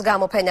გომელაურის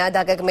გამოფენაა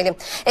დაგეგმილი.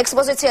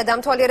 ექსპოზიცია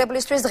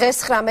დამთვალიერებლისთვის დღეს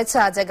 19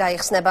 საათზე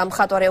გაიხსნება.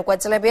 მხატვარი უკვე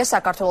წლებია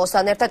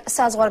საქართველოსთან ერთად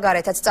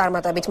საზღვარგარეთაც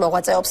წარმატებით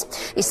მოღვაწეობს.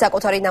 ის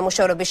საკუთარი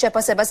ნამუშევრების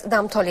შეფასებას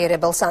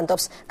დამთვალიერებელს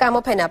ანდობს.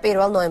 გამოფენა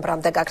 1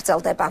 ნოემბრამდე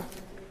გაგრძელდება.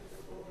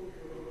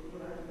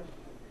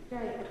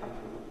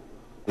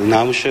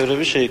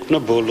 ნამუშევრები შეიქმნა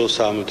ბოლო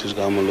 3 თვის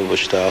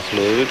განმავლობაში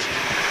დაახლოებით.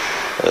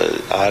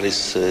 არის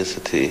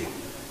ესეთი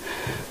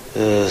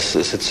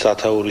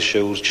სათაური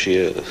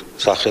შეურჩიე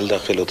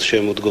სახელდახელოდ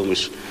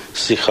შემოდგომის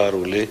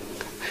სიხარული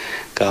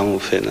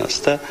გამოფენას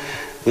და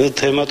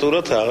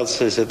თემატურად რაღაც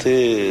ესეთი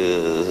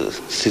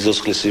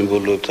სიცოცხლის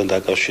სიმბოლოებთან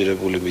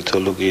დაკავშირებული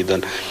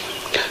მითოლოგიიდან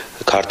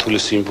ქართული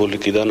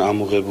სიმბოლიკიდან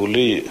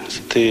ამოღებული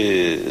ესეთი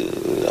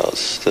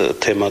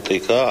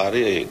თემატიკა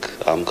არის ეგ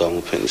ამ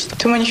გამოფენის.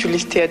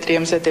 თუმანიშვილის თეატრი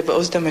ამზადება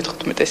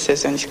 35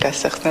 სეზონის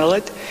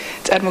გასახსნელად.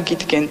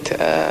 წარმოგიდგენთ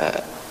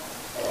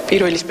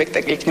პირველი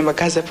სპექტაკლი იქნება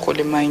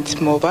გაზაფხული მაინც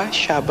მოვა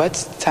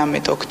შაბათს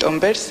 13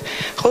 ოქტომბერს,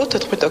 ხოლო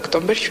 14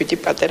 ოქტომბერს 7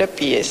 პატარა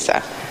პიესა.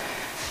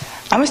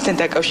 ამასთან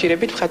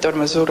დაკავშირებით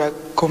მხატვარმა ზურაბ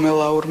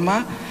გომელაურმა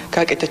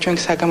გაკეთა ჩვენ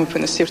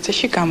საგამოფენო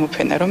სივრცეში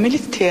გამოფენა,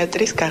 რომელიც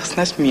თეატრის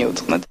გახსნას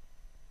მიუძღვნა.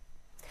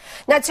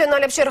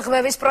 ნაციონალებში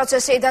რღვევის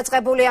პროცესი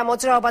დაწყებულია,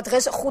 მოძრაობა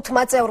დღეს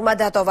 5 წევრმა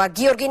დატოვა.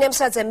 გიორგი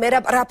ნემსაძე,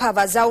 მერაბ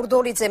რაფავა,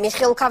 ზაურდოლიძე,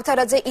 მიხეილ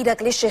ქავთარაძე,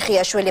 ირაკლი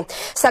შეხიაშვილი.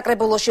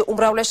 საკრებულოში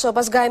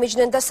უმრავლესობას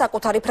გაემიჯნენ და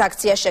საკუთარი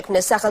ფრაქცია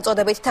შექმნეს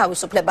სახელწოდებით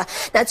თავისუფლება.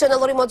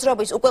 ნაციონალური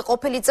მოძრაობის უკვე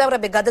ყოფილი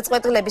წევრები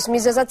გადაწყვეტილების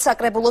მიზეზად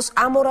საკრებულოს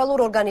ამორალურ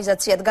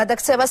ორგანიზაციად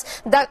გადაქცევას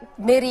და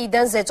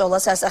მერიიდან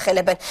ზეწოლას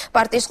ასახელებენ.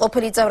 პარტიის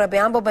ყოფილი წევრები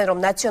ამბობენ, რომ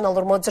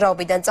ნაციონალურ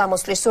მოძრაობიდან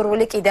წამოსვლის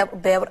სურვილი კიდევ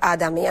ბევრ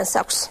ადამიანს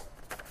აქვს.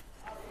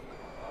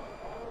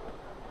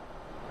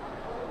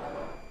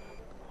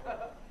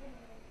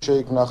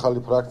 შეიქმნა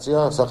ახალი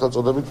ფრაქცია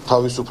სახელწოდებით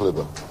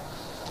თავისუფლება,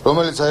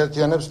 რომელიც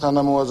აერთიანებს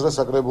თანამოაზრე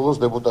საკრებულოს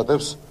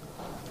დეპუტატებს,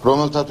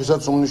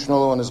 რომელთათვისაც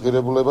უმნიშვნელოვანეს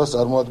ღირებულებას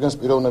წარმოადგენს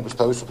პიროვნების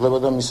თავისუფლება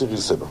და მისი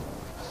ღირსება.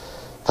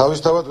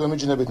 თავისთავად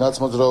ვემიჯნებით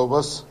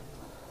ნაცმოძრაობას,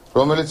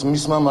 რომელიც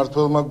მისმა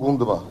მმართველმა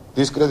გუნდმა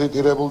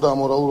დისკრედიტირებულ და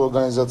ამორალურ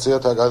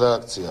ორგანიზაციად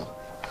გადააქცია.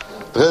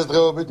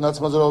 დღესდღეობით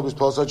ნაცმოძრაობის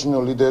თვალსაჩინო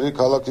ლიდერი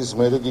ქალაქის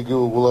მერი გიგი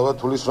უგულავა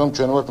თulis, რომ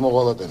ჩვენ ვართ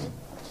მოღალატენი.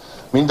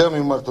 მინდა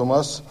მივმართო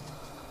მას,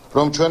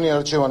 რომ ჩვენი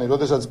არჩევანი,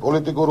 როდესაც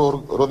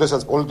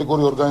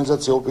პოლიტიკური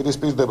ორგანიზაცია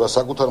უპირისპირდება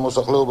საკუთარ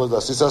მოსახლეობას და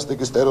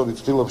სისასტიკის ტერორით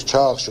ცდილობს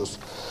ჩაახშოს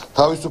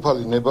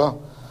თავისუფალი ნება,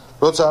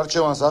 როცა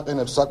არჩევანს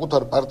აყენებს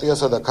საკუთარ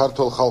პარტიასა და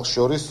ქართველ ხალხს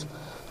შორის,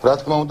 რა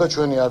თქმა უნდა,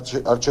 ჩვენი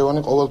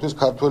არჩევანი ყოველთვის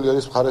ქართველი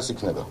არის მხარეს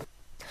იქნება.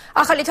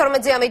 ახალი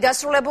 12-ზე ამი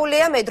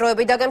დასრულებულია, მე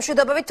დროები და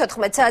გამშვიდობებით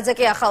 14 საათზე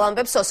კი ახალ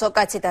ამბებს ოსო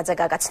კაციტაძე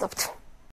გაგაცნობთ.